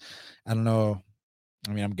reasons. I don't know.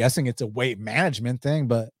 I mean, I'm guessing it's a weight management thing,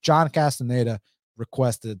 but John Castaneda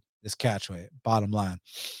requested this catchweight, bottom line.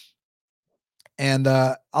 And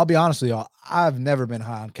I'll be honest with y'all, I've never been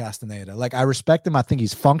high on Castaneda. Like, I respect him. I think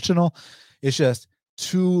he's functional. It's just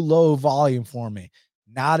too low volume for me.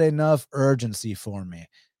 Not enough urgency for me.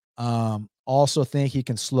 Also think he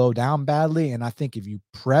can slow down badly. And I think if you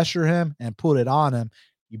pressure him and put it on him,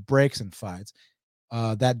 he breaks and fights.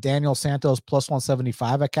 That Daniel Santos plus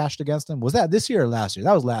 175 I cashed against him. Was that this year or last year?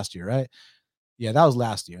 That was last year, right? Yeah, that was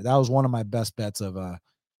last year. That was one of my best bets of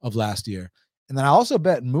last year. And then I also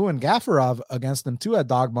bet Muin Gafarov against them too at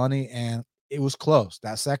dog money, and it was close.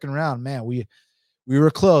 That second round, man, we were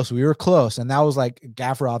close. We were close. And that was like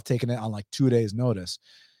Gafarov taking it on like 2 days' notice.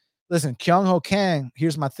 Listen, Kyung Ho Kang,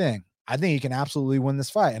 here's my thing. I think he can absolutely win this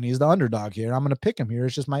fight, and he's the underdog here. I'm going to pick him here.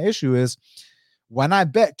 It's just my issue is when I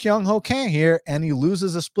bet Kyung Ho Kang here and he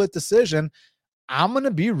loses a split decision, I'm going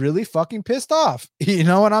to be really fucking pissed off. You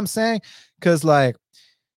know what I'm saying? Because, like,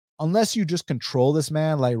 unless you just control this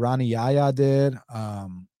man like Ronnie Yaya did,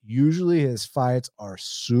 usually his fights are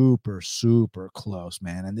super, super close,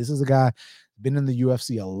 man. And this is a guy been in the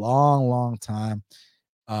UFC a long, long time.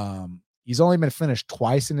 He's only been finished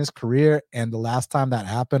twice in his career, and the last time that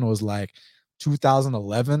happened was like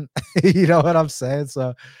 2011. You know what I'm saying?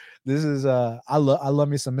 So this is I love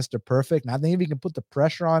me some Mr. Perfect. And I think if he can put the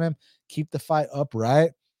pressure on him, keep the fight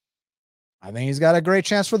upright, I think he's got a great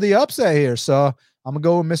chance for the upset here. So I'm gonna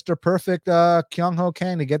go with Mr. Perfect, Kyung Ho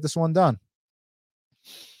Kang, to get this one done.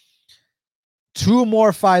 2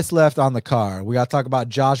 more fights left on the card. We got to talk about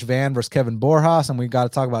Josh Van versus Kevin Borjas, and we got to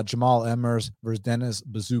talk about Jamal Emmers versus Dennis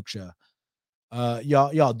Bazukja.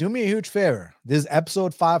 Y'all do me a huge favor. This is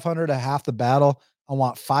episode 500 of Half the Battle. I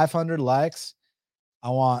want 500 likes.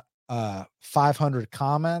 I want 500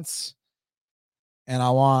 comments. And I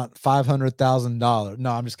want $500,000.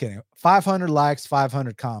 No, I'm just kidding. 500 likes,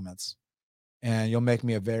 500 comments. And you'll make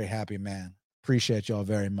me a very happy man. Appreciate y'all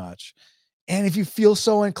very much. And if you feel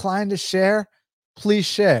so inclined to share, please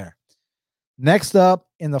share. Next up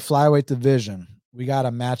in the flyweight division, we got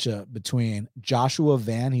a matchup between Joshua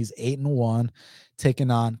Van, he's 8-1,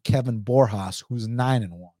 taking on Kevin Borjas, who's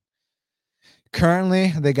 9-1.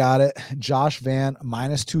 Currently, they got it. Josh Van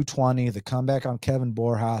minus 220. The comeback on Kevin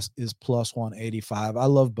Borjas is plus 185. I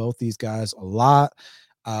love both these guys a lot.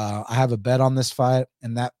 I have a bet on this fight,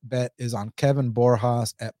 and that bet is on Kevin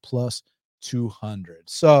Borjas at plus 200.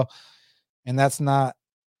 So, and that's not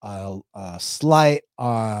a slight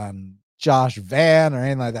on Josh Van or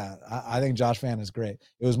anything like that. I think Josh Van is great.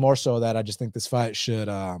 It was more so that I just think this fight should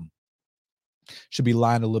be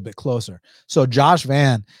lined a little bit closer. So Josh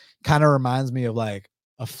Van kind of reminds me of like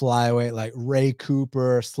a flyweight, like Ray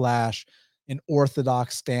Cooper / an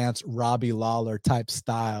orthodox stance, Robbie Lawler type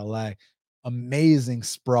style, like amazing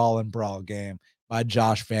sprawl and brawl game by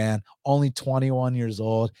Josh Van, only 21 years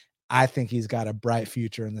old. I think he's got a bright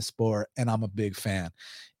future in the sport, and I'm a big fan.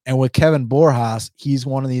 And with Kevin Borjas, he's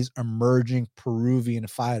one of these emerging Peruvian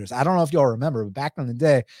fighters. I don't know if y'all remember, but back in the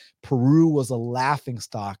day, Peru was a laughing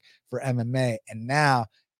stock for MMA, and now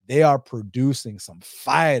they are producing some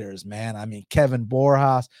fighters, man. I mean, Kevin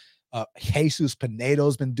Borjas, Jesus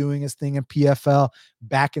Pinedo's been doing his thing in PFL.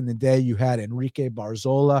 Back in the day, you had Enrique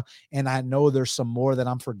Barzola, and I know there's some more that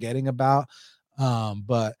I'm forgetting about.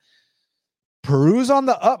 But Peru's on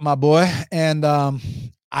the up, my boy. And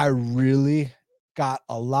I really got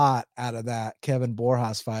a lot out of that Kevin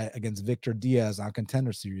Borjas fight against Victor Diaz on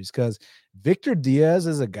Contender Series, because Victor Diaz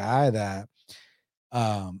is a guy that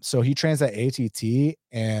so he trains at ATT,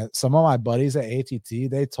 and some of my buddies at ATT,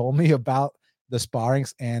 they told me about the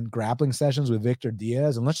sparrings and grappling sessions with Victor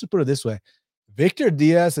Diaz. And let's just put it this way. Victor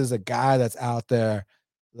Diaz is a guy that's out there,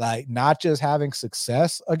 like, not just having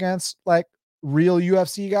success against like real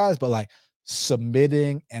UFC guys, but like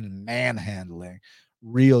submitting and manhandling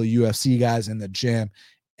real UFC guys in the gym,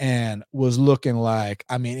 and was looking like,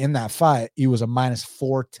 I mean, in that fight, he was a minus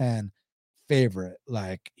 410 favorite.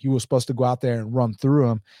 Like, he was supposed to go out there and run through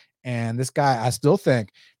him. And this guy, I still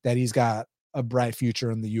think that he's got a bright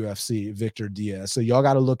future in the UFC, Victor Diaz. So y'all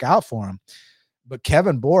got to look out for him. But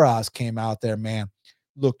Kevin Borjas came out there, man,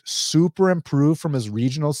 looked super improved from his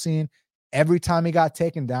regional scene. Every time he got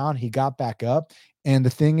taken down, he got back up. And the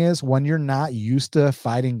thing is, when you're not used to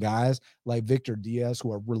fighting guys like Victor Diaz,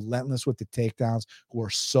 who are relentless with the takedowns, who are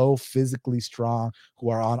so physically strong, who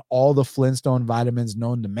are on all the Flintstone vitamins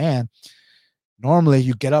known to man, normally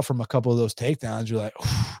you get up from a couple of those takedowns, you're like,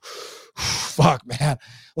 fuck, man,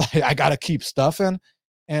 like, I gotta keep stuffing.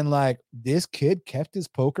 And like, this kid kept his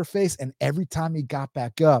poker face, and every time he got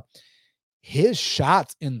back up, his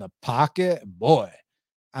shots in the pocket, boy,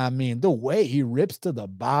 I mean, the way he rips to the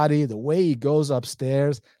body, the way he goes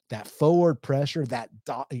upstairs, that forward pressure, that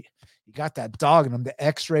dog, he got that dog in him. The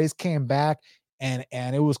x-rays came back, and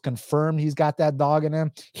it was confirmed he's got that dog in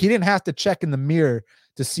him. He didn't have to check in the mirror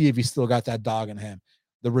to see if he still got that dog in him.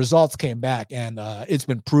 The results came back, and it's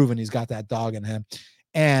been proven he's got that dog in him.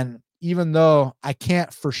 And even though I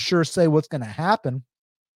can't for sure say what's going to happen,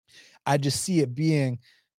 I just see it being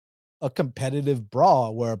a competitive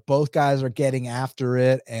brawl where both guys are getting after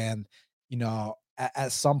it. And, you know,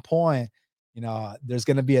 at some point, you know, there's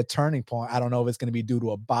going to be a turning point. I don't know if it's going to be due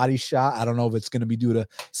to a body shot. I don't know if it's going to be due to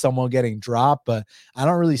someone getting dropped, but I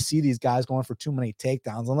don't really see these guys going for too many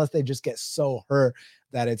takedowns unless they just get so hurt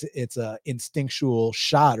that it's a instinctual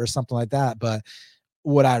shot or something like that. But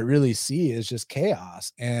what I really see is just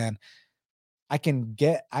chaos. And I can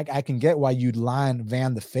get why you'd line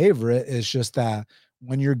Van the favorite. It's just that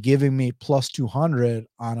when you're giving me plus 200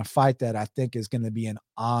 on a fight that I think is going to be an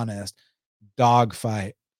honest dog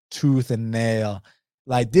fight, tooth and nail,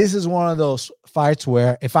 like, this is one of those fights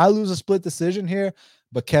where if I lose a split decision here,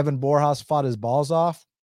 but Kevin Borjas fought his balls off,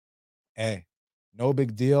 hey, no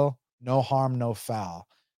big deal, no harm, no foul.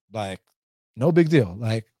 Like, no big deal.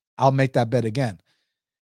 Like, I'll make that bet again.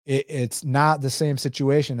 It's not the same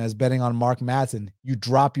situation as betting on Mark Madsen. You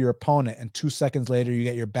drop your opponent, and 2 seconds later you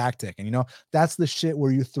get your back taken. You know, that's the shit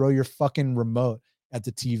where you throw your fucking remote at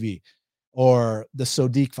the TV. Or the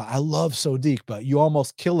Sodiq fight. I love Sodiq, but you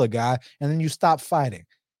almost kill a guy and then you stop fighting.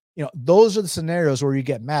 You know, those are the scenarios where you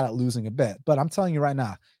get mad at losing a bet. But I'm telling you right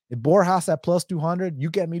now, if Borjas at plus 200, you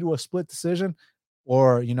get me to a split decision,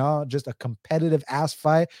 or, you know, just a competitive ass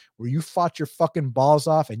fight where you fought your fucking balls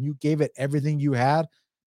off and you gave it everything you had,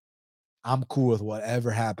 I'm cool with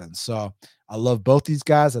whatever happens. So I love both these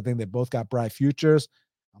guys. I think they both got bright futures.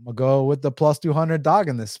 I'm going to go with the plus 200 dog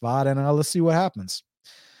in this spot, and let's see what happens.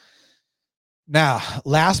 Now,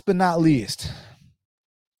 last but not least,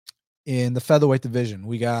 in the featherweight division,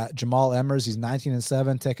 we got Jamal Emmers. He's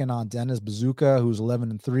 19-7, taking on Dennis Bazooka, who's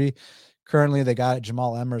 11-3. Currently, they got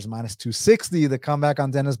Jamal Emmers minus 260. The comeback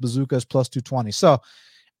on Dennis Bazooka is plus 220. So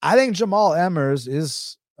I think Jamal Emmers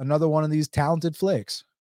is another one of these talented flakes.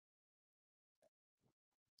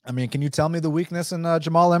 I mean, can you tell me the weakness in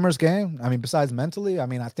Jamal Emmers' game? I mean, besides mentally, I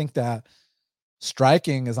mean, I think that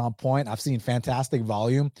striking is on point. I've seen fantastic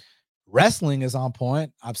volume. Wrestling is on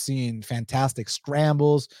point. I've seen fantastic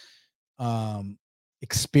scrambles.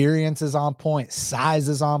 Experience is on point. Size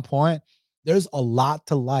is on point. There's a lot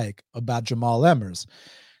to like about Jamal Emmers.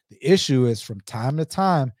 The issue is, from time to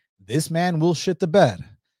time, this man will shit the bed.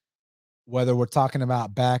 Whether we're talking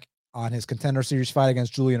about back on his Contender Series fight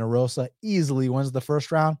against Julian Erosa, easily wins the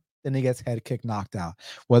first round, then he gets head kick knocked out.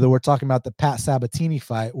 Whether we're talking about the Pat Sabatini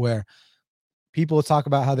fight, where people talk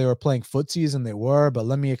about how they were playing footsies, and they were, but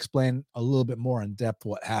let me explain a little bit more in depth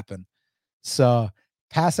what happened. So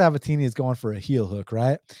Pat Sabatini is going for a heel hook,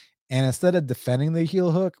 right? And instead of defending the heel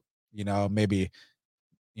hook, you know, maybe,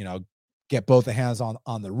 you know, get both the hands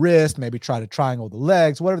on the wrist, maybe try to triangle the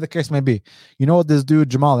legs, whatever the case may be. You know what this dude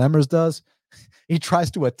Jamal Emmers does? He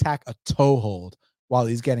tries to attack a toe hold while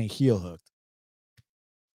he's getting heel hooked.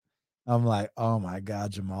 I'm like, oh my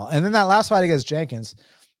God, Jamal. And then that last fight against Jenkins,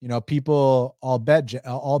 people all bet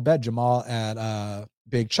Jamal at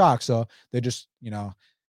Big Chalk. So they just,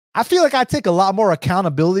 I feel like I take a lot more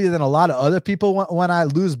accountability than a lot of other people when I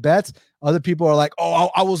lose bets. Other people are like, oh,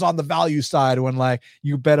 I was on the value side when like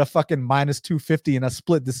you bet a fucking minus 250 in a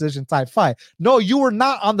split decision type fight. No, you were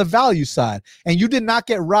not on the value side. And you did not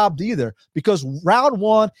get robbed either because round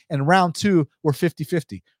 1 and round 2 were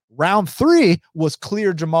 50-50. Round 3 was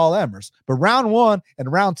clear Jamal Emmers, but round 1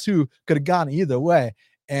 and round 2 could have gone either way.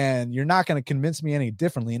 And you're not going to convince me any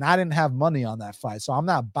differently. And I didn't have money on that fight, so I'm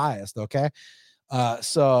not biased, okay?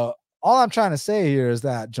 So all I'm trying to say here is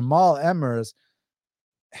that Jamal Emmers,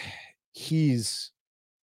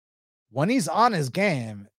 when he's on his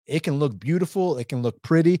game, it can look beautiful, it can look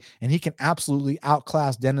pretty, and he can absolutely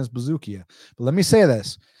outclass Dennis Buzukja. But let me say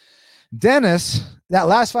this. Dennis, that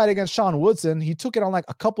last fight against Sean Woodson, he took it on like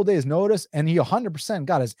a couple days notice and he 100%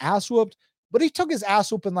 got his ass whooped, but he took his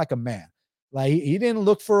ass whooping like a man. Like he didn't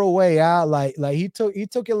look for a way out. Like he took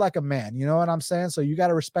it like a man. You know what I'm saying? So you got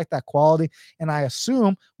to respect that quality. And I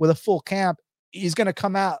assume with a full camp, he's going to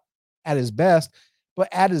come out at his best, but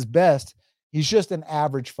at his best, he's just an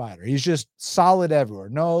average fighter. He's just solid everywhere.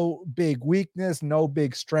 No big weakness, no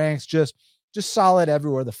big strengths, just solid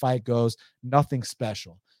everywhere the fight goes. Nothing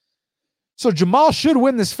special. So Jamal should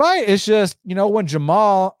win this fight. It's just, when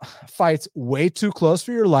Jamal fights way too close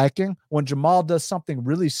for your liking, when Jamal does something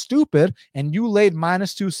really stupid and you laid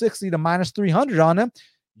minus 260 to minus 300 on him,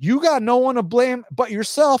 you got no one to blame but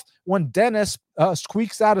yourself when Dennis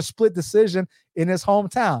squeaks out a split decision in his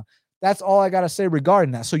hometown. That's all I got to say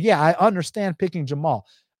regarding that. So, yeah, I understand picking Jamal.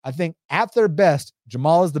 I think at their best,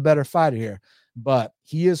 Jamal is the better fighter here, but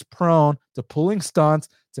he is prone to pulling stunts,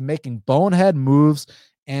 to making bonehead moves,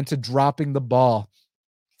 and to dropping the ball.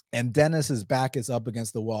 And Dennis's back is up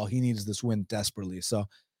against the wall. He needs this win desperately. So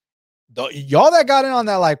y'all that got in on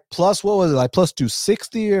that, like plus, what was it, like plus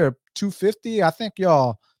 260 or 250? I think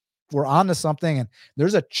y'all were onto something. And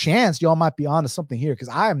there's a chance y'all might be onto something here because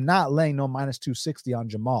I am not laying no minus 260 on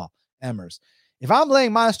Jamal Emmers. If I'm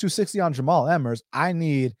laying minus 260 on Jamal Emmers, I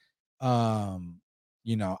need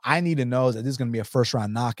I need to know that this is going to be a first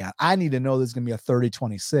round knockout. I need to know this is going to be a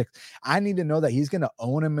 30-26. I need to know that he's going to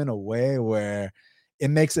own him in a way where it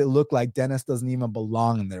makes it look like Dennis doesn't even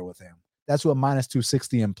belong in there with him. That's what minus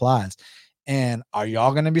 260 implies. And are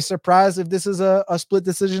y'all going to be surprised if this is a split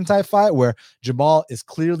decision type fight where Jamal is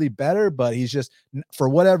clearly better, but he's just, for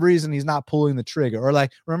whatever reason, he's not pulling the trigger? Or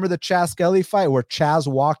like, remember the Chaz Skelly fight where Chaz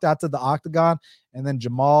walked out to the octagon and then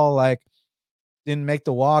Jamal didn't make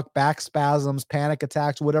the walk, back spasms, panic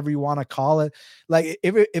attacks, whatever you want to call it. Like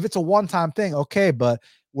if it's a one-time thing, okay, but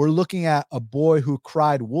we're looking at a boy who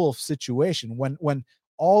cried wolf situation. When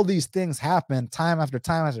all these things happen time after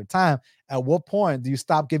time after time, at what point do you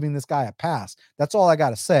stop giving this guy a pass? That's all I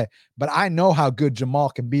got to say. But I know how good Jamal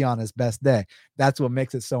can be on his best day. That's what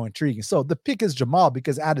makes it so intriguing. So the pick is Jamal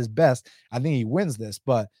because at his best, I think he wins this.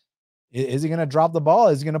 But is he going to drop the ball?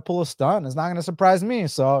 Is he going to pull a stunt? It's not going to surprise me.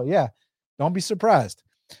 So yeah, don't be surprised.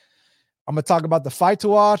 I'm going to talk about the fight to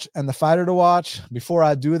watch and the fighter to watch. Before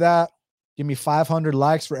I do that, give me 500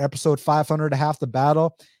 likes for episode 500 of Half the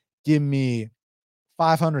Battle. Give me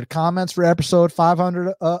 500 comments for episode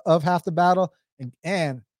 500 of Half the Battle.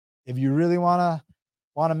 And if you really want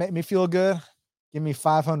to make me feel good, give me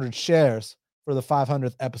 500 shares for the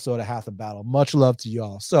 500th episode of Half the Battle. Much love to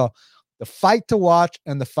y'all. So the fight to watch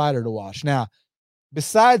and the fighter to watch. Now,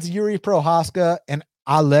 besides Yuri Prochazka and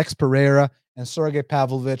Alex Pereira and Sergey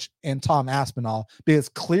Pavlovich and Tom Aspinall, because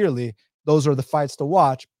clearly those are the fights to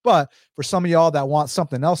watch. But for some of y'all that want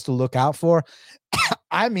something else to look out for,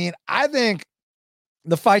 I think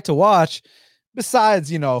the fight to watch, besides,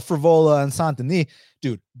 Frivola and Santini,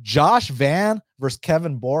 dude, Josh Van versus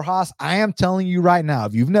Kevin Borjas. I am telling you right now,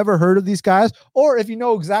 if you've never heard of these guys, or if you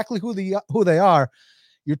know exactly who they are,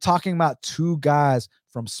 you're talking about two guys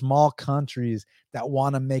from small countries that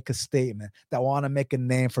want to make a statement, that want to make a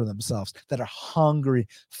name for themselves, that are hungry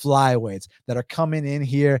flyweights, that are coming in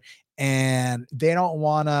here and they don't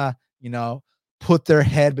want to, put their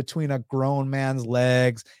head between a grown man's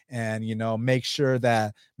legs and, make sure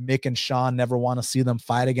that Mick and Sean never want to see them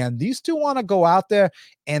fight again. These two want to go out there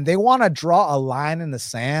and they want to draw a line in the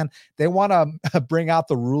sand. They want to bring out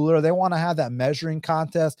the ruler. They want to have that measuring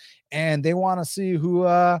contest and they want to see who's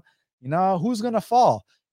going to fall.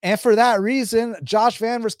 And for that reason, Josh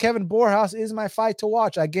Van versus Kevin Borjas is my fight to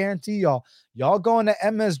watch. I guarantee y'all going to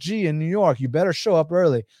MSG in New York, you better show up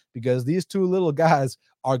early because these two little guys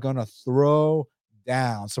are going to throw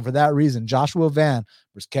down. So for that reason, Joshua Van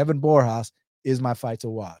versus Kevin Borjas is my fight to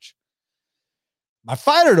watch. My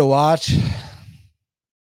fighter to watch,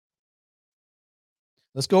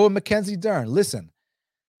 Let's go with Mackenzie Dern. Listen,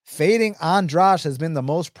 fading Andrade has been the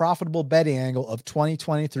most profitable betting angle of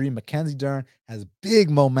 2023. Mackenzie Dern has big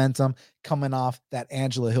momentum coming off that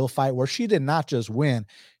Angela Hill fight where she did not just win.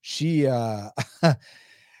 She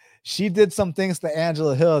she did some things to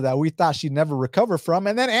Angela Hill that we thought she'd never recover from.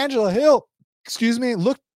 And then Angela Hill,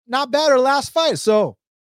 looked not bad her last fight. So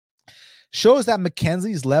shows that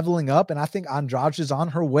Mackenzie's leveling up, and I think Andrade is on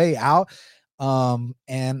her way out.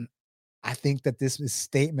 And I think that this is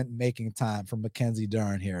statement making time for Mackenzie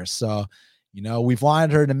Dern here. So, we've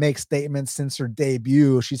wanted her to make statements since her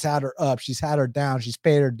debut. She's had her up, she's had her down, she's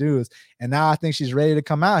paid her dues. And now I think she's ready to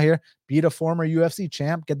come out here, beat a former UFC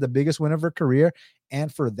champ, get the biggest win of her career.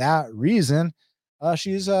 And for that reason,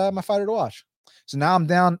 she's my fighter to watch. So now I'm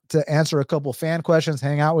down to answer a couple fan questions,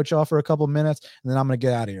 hang out with y'all for a couple minutes, and then I'm going to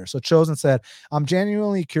get out of here. So Chosen said, I'm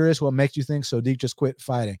genuinely curious what makes you think Sodiq just quit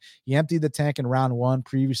fighting. He emptied the tank in round 1,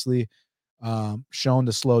 previously shown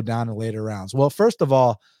to slow down in later rounds. Well, first of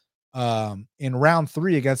all, in round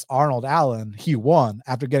 3 against Arnold Allen, he won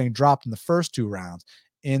after getting dropped in the first 2 rounds.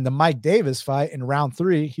 In the Mike Davis fight in round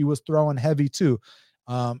 3, he was throwing heavy too.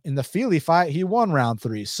 In the Feely fight, he won round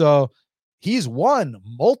 3. So he's won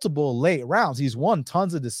multiple late rounds. He's won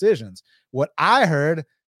tons of decisions. What I heard,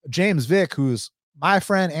 James Vick, who's my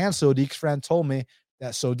friend and Sodiq's friend, told me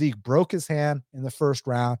that Sodiq broke his hand in the first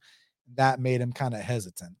round. That made him kind of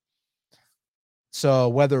hesitant. So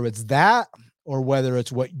whether it's that or whether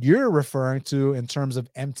it's what you're referring to in terms of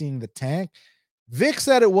emptying the tank, Vic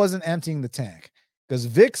said it wasn't emptying the tank, because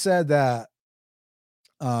Vic said that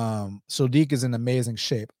Sodiq is in amazing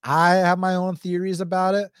shape. I have my own theories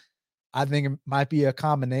about it. I think it might be a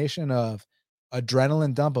combination of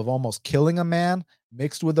adrenaline dump of almost killing a man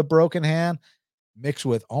mixed with a broken hand, mixed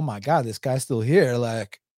with, oh my God, this guy's still here.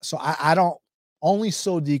 So I don't, only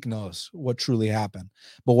Sodiq knows what truly happened.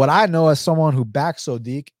 But what I know as someone who backed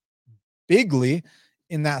Sodiq bigly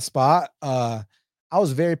in that spot, I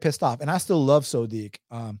was very pissed off, and I still love Sodiq.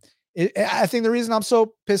 I think the reason I'm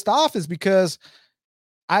so pissed off is because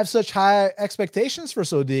I have such high expectations for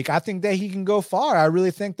Sodiq. I think that he can go far. I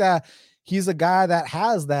really think that he's a guy that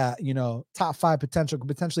has that, top 5 potential, could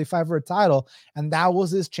potentially fight for a title. And that was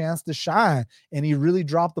his chance to shine. And he really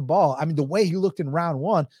dropped the ball. I mean, the way he looked in round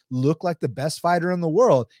 1 looked like the best fighter in the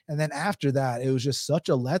world. And then after that, it was just such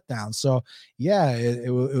a letdown. So yeah,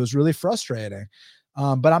 it was really frustrating.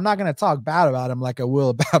 But I'm not going to talk bad about him like I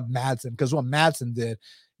will about Madsen, because what Madsen did,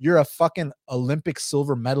 you're a fucking Olympic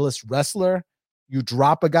silver medalist wrestler. You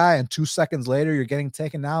drop a guy, and 2 seconds later, you're getting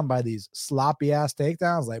taken down by these sloppy ass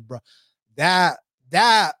takedowns. Like, bro, that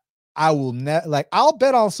I will never, I'll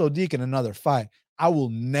bet on Sodiq in another fight. I will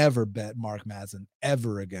never bet Mark Madsen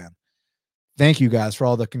ever again. Thank you guys for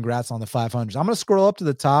all the congrats on the 500s. I'm going to scroll up to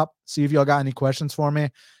the top, see if y'all got any questions for me.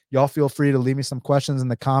 Y'all feel free to leave me some questions in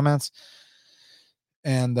the comments.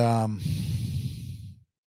 And, I'll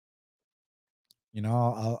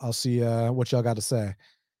see what y'all got to say.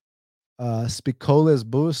 Spicola's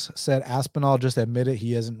Boost said Aspinall just admitted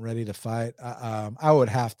he isn't ready to fight. I would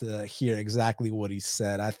have to hear exactly what he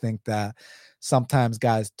said. I think that sometimes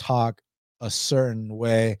guys talk a certain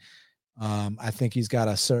way. I think he's got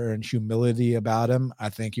a certain humility about him. I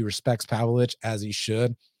think he respects Pavlovich as he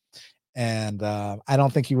should. And I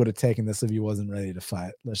don't think he would have taken this if he wasn't ready to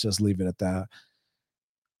fight. Let's just leave it at that.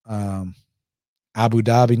 Abu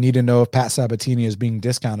Dhabi need to know if Pat Sabatini is being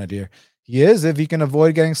discounted here. He is, if he can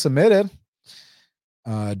avoid getting submitted.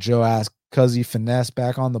 Joe asked, Cuzzy Finesse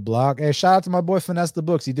back on the block. Hey, shout out to my boy Finesse the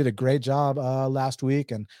Books. He did a great job last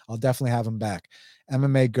week, and I'll definitely have him back.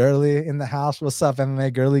 MMA Gurley in the house. What's up,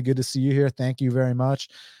 MMA Gurley? Good to see you here. Thank you very much.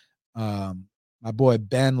 My boy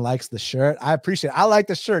Ben likes the shirt. I appreciate it. I like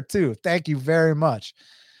the shirt too. Thank you very much.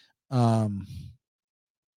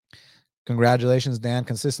 Congratulations, Dan.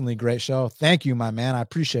 Consistently great show. Thank you, my man. I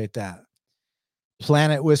appreciate that.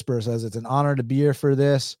 Planet Whisper says it's an honor to be here for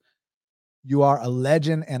this. You are a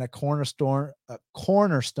legend and a cornerstone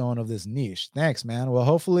of this niche. Thanks, man. Well,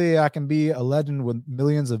 hopefully I can be a legend with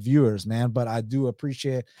millions of viewers, man. But I do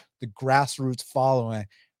appreciate the grassroots following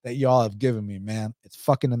that y'all have given me, man. It's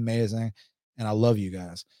fucking amazing, and I love you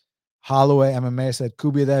guys. Holloway MMA said,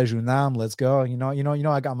 "Kubi da Junam, let's go." You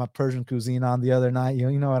know, I got my Persian cuisine on the other night.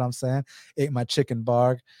 You know what I'm saying? Ate my chicken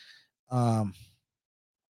barg.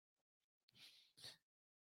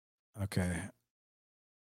 Okay.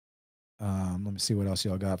 Let me see what else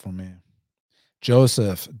y'all got for me.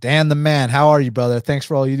 Joseph, Dan the man, how are you, brother? Thanks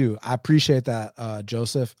for all you do. I appreciate that,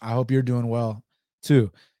 Joseph. I hope you're doing well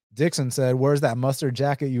too. Dixon said, "Where's that mustard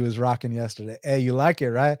jacket you was rocking yesterday?" Hey, you like it,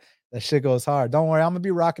 right? That shit goes hard. Don't worry, I'm gonna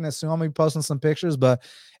be rocking it soon. I'm gonna be posting some pictures, but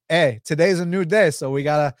hey, today's a new day, so we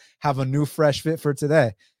gotta have a new fresh fit for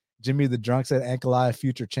today. Jimmy the Drunk said Ankalaev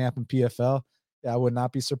future champ in PFL. Yeah, I would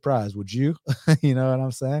not be surprised. Would you? You know what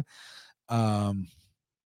I'm saying?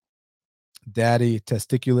 Daddy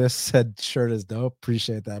Testiculus said shirt is dope.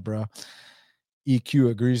 Appreciate that, bro. EQ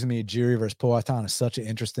agrees with me. Jiri versus Poatan is such an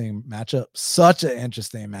interesting matchup. Such an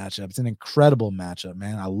interesting matchup. It's an incredible matchup,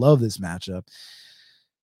 man. I love this matchup.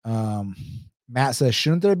 Matt says,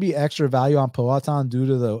 shouldn't there be extra value on Poatan due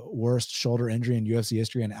to the worst shoulder injury in UFC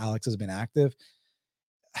history and Alex has been active?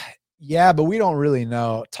 Yeah, but we don't really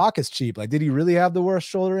know. Talk is cheap. Like, did he really have the worst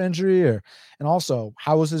shoulder injury? And also,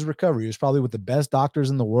 how was his recovery? He was probably with the best doctors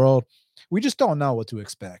in the world. We just don't know what to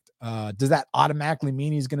expect. Does that automatically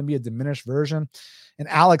mean he's going to be a diminished version? And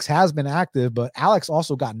Alex has been active, but Alex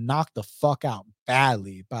also got knocked the fuck out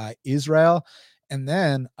badly by Israel. And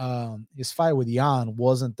then his fight with Jan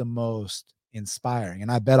wasn't the most inspiring.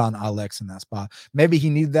 And I bet on Alex in that spot. Maybe he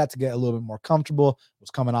needed that to get a little bit more comfortable,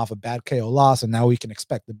 was coming off a bad KO loss, and now we can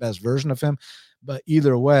expect the best version of him. But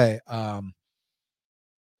either way,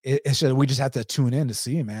 it's just, we just have to tune in to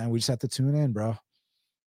see, man. We just have to tune in, bro.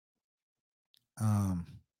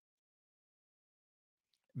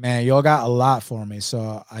 Man, y'all got a lot for me,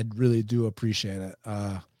 so I really do appreciate it.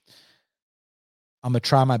 I'm gonna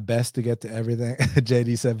try my best to get to everything.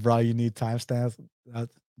 JD said, bro, you need timestamps.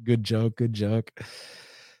 Good joke, good joke.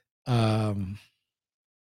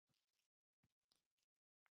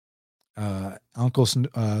 Uncle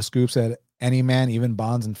Scoop said, any man, even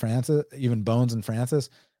Bones and Francis.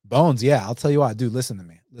 Bones, yeah, I'll tell you what, dude, listen to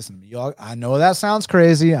me. Y'all, I know that sounds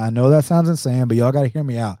crazy. I know that sounds insane, but y'all got to hear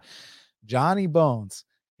me out. Johnny Bones,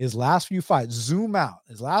 his last few fights, zoom out.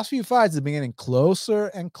 His last few fights have been getting closer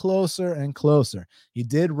and closer and closer. He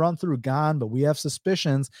did run through Gan, but we have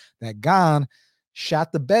suspicions that Gan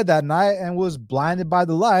shot the bed that night and was blinded by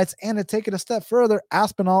the lights. And to take it a step further,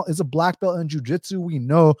 Aspinall is a black belt in jiu-jitsu. We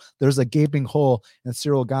know there's a gaping hole in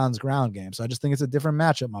Cyril Gan's ground game. So I just think it's a different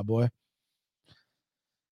matchup, my boy.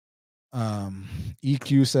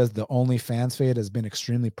 EQ says the only fans fade has been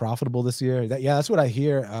extremely profitable this year. That's what I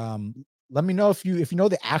hear. Let me know if you know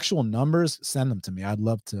the actual numbers. Send them to me. I'd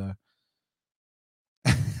love to.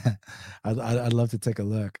 I'd love to take a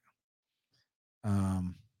look.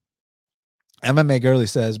 MMA Girly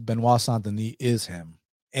says Benoit Saint-Denis is him.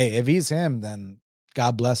 Hey, if he's him, then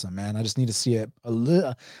God bless him, man. I just need to see it a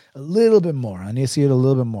little bit more. I need to see it a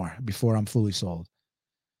little bit more before I'm fully sold.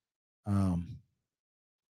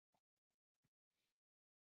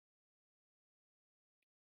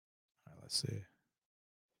 Let's see.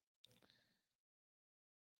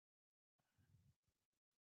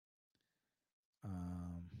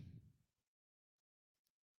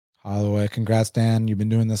 Holloway, congrats, Dan. You've been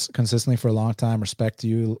doing this consistently for a long time. Respect to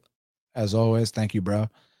you, as always. Thank you, bro.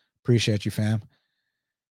 Appreciate you, fam.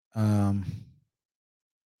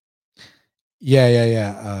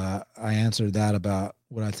 Yeah. I answered that about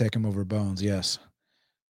would I take him over Bones? Yes.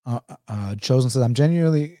 Chosen says I'm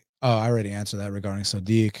genuinely. Oh, I already answered that regarding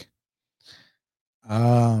Sadiq.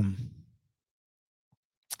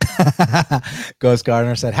 Ghost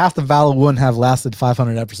Gardner said half the battle wouldn't have lasted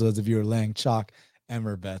 500 episodes if you were laying chalk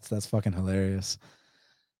Emmer bets. That's fucking hilarious.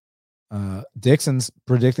 Dixon's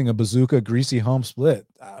predicting a bazooka greasy home split.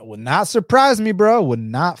 Would not surprise me, bro. Would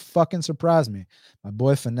not fucking surprise me. My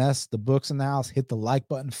boy Finesse, the books in the house. Hit the like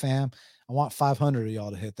button, fam. I want 500 of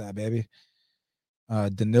y'all to hit that, baby.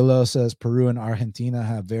 Danilo says Peru and Argentina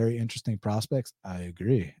have very interesting prospects. I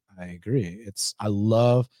agree. I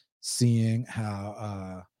love seeing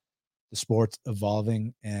how the sport's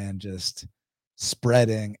evolving and just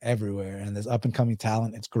spreading everywhere. And there's up and coming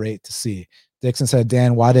talent. It's great to see. Dixon said,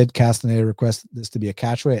 Dan, why did Castaneda request this to be a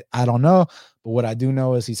catch weight? I don't know. But what I do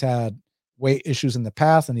know is he's had weight issues in the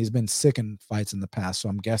past and he's been sick in fights in the past. So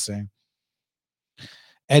I'm guessing,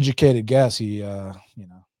 educated guess, he,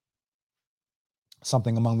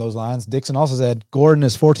 something along those lines. Dixon also said Gordon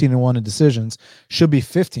is 14-1 in decisions, should be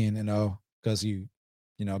 15-0 because he,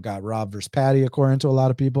 got robbed versus Patty, according to a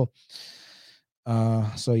lot of people.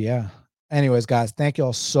 So yeah. Anyways, guys, thank you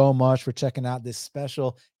all so much for checking out this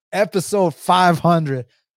special episode 500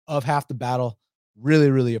 of Half the Battle. Really,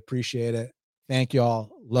 really appreciate it. Thank y'all.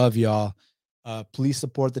 Love y'all. Please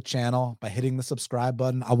support the channel by hitting the subscribe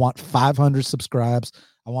button. I want 500 subscribes.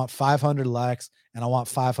 I want 500 likes and I want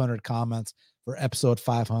 500 comments for episode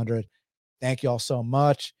 500. Thank y'all so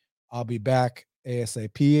much. I'll be back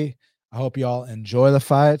ASAP. I hope y'all enjoy the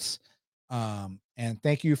fights. And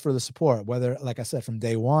thank you for the support, whether, like I said, from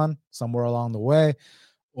day one, somewhere along the way,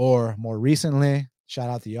 or more recently. Shout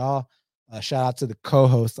out to y'all. Shout out to the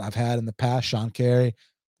co-hosts I've had in the past, Sean Carey,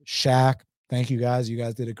 Shaq. Thank you guys. You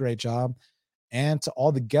guys did a great job. and to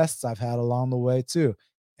all the guests I've had along the way too.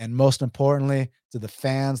 And most importantly, to the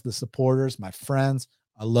fans, the supporters, my friends,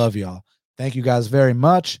 I love y'all. Thank you guys very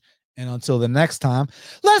much. And until the next time,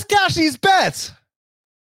 let's cash these bets.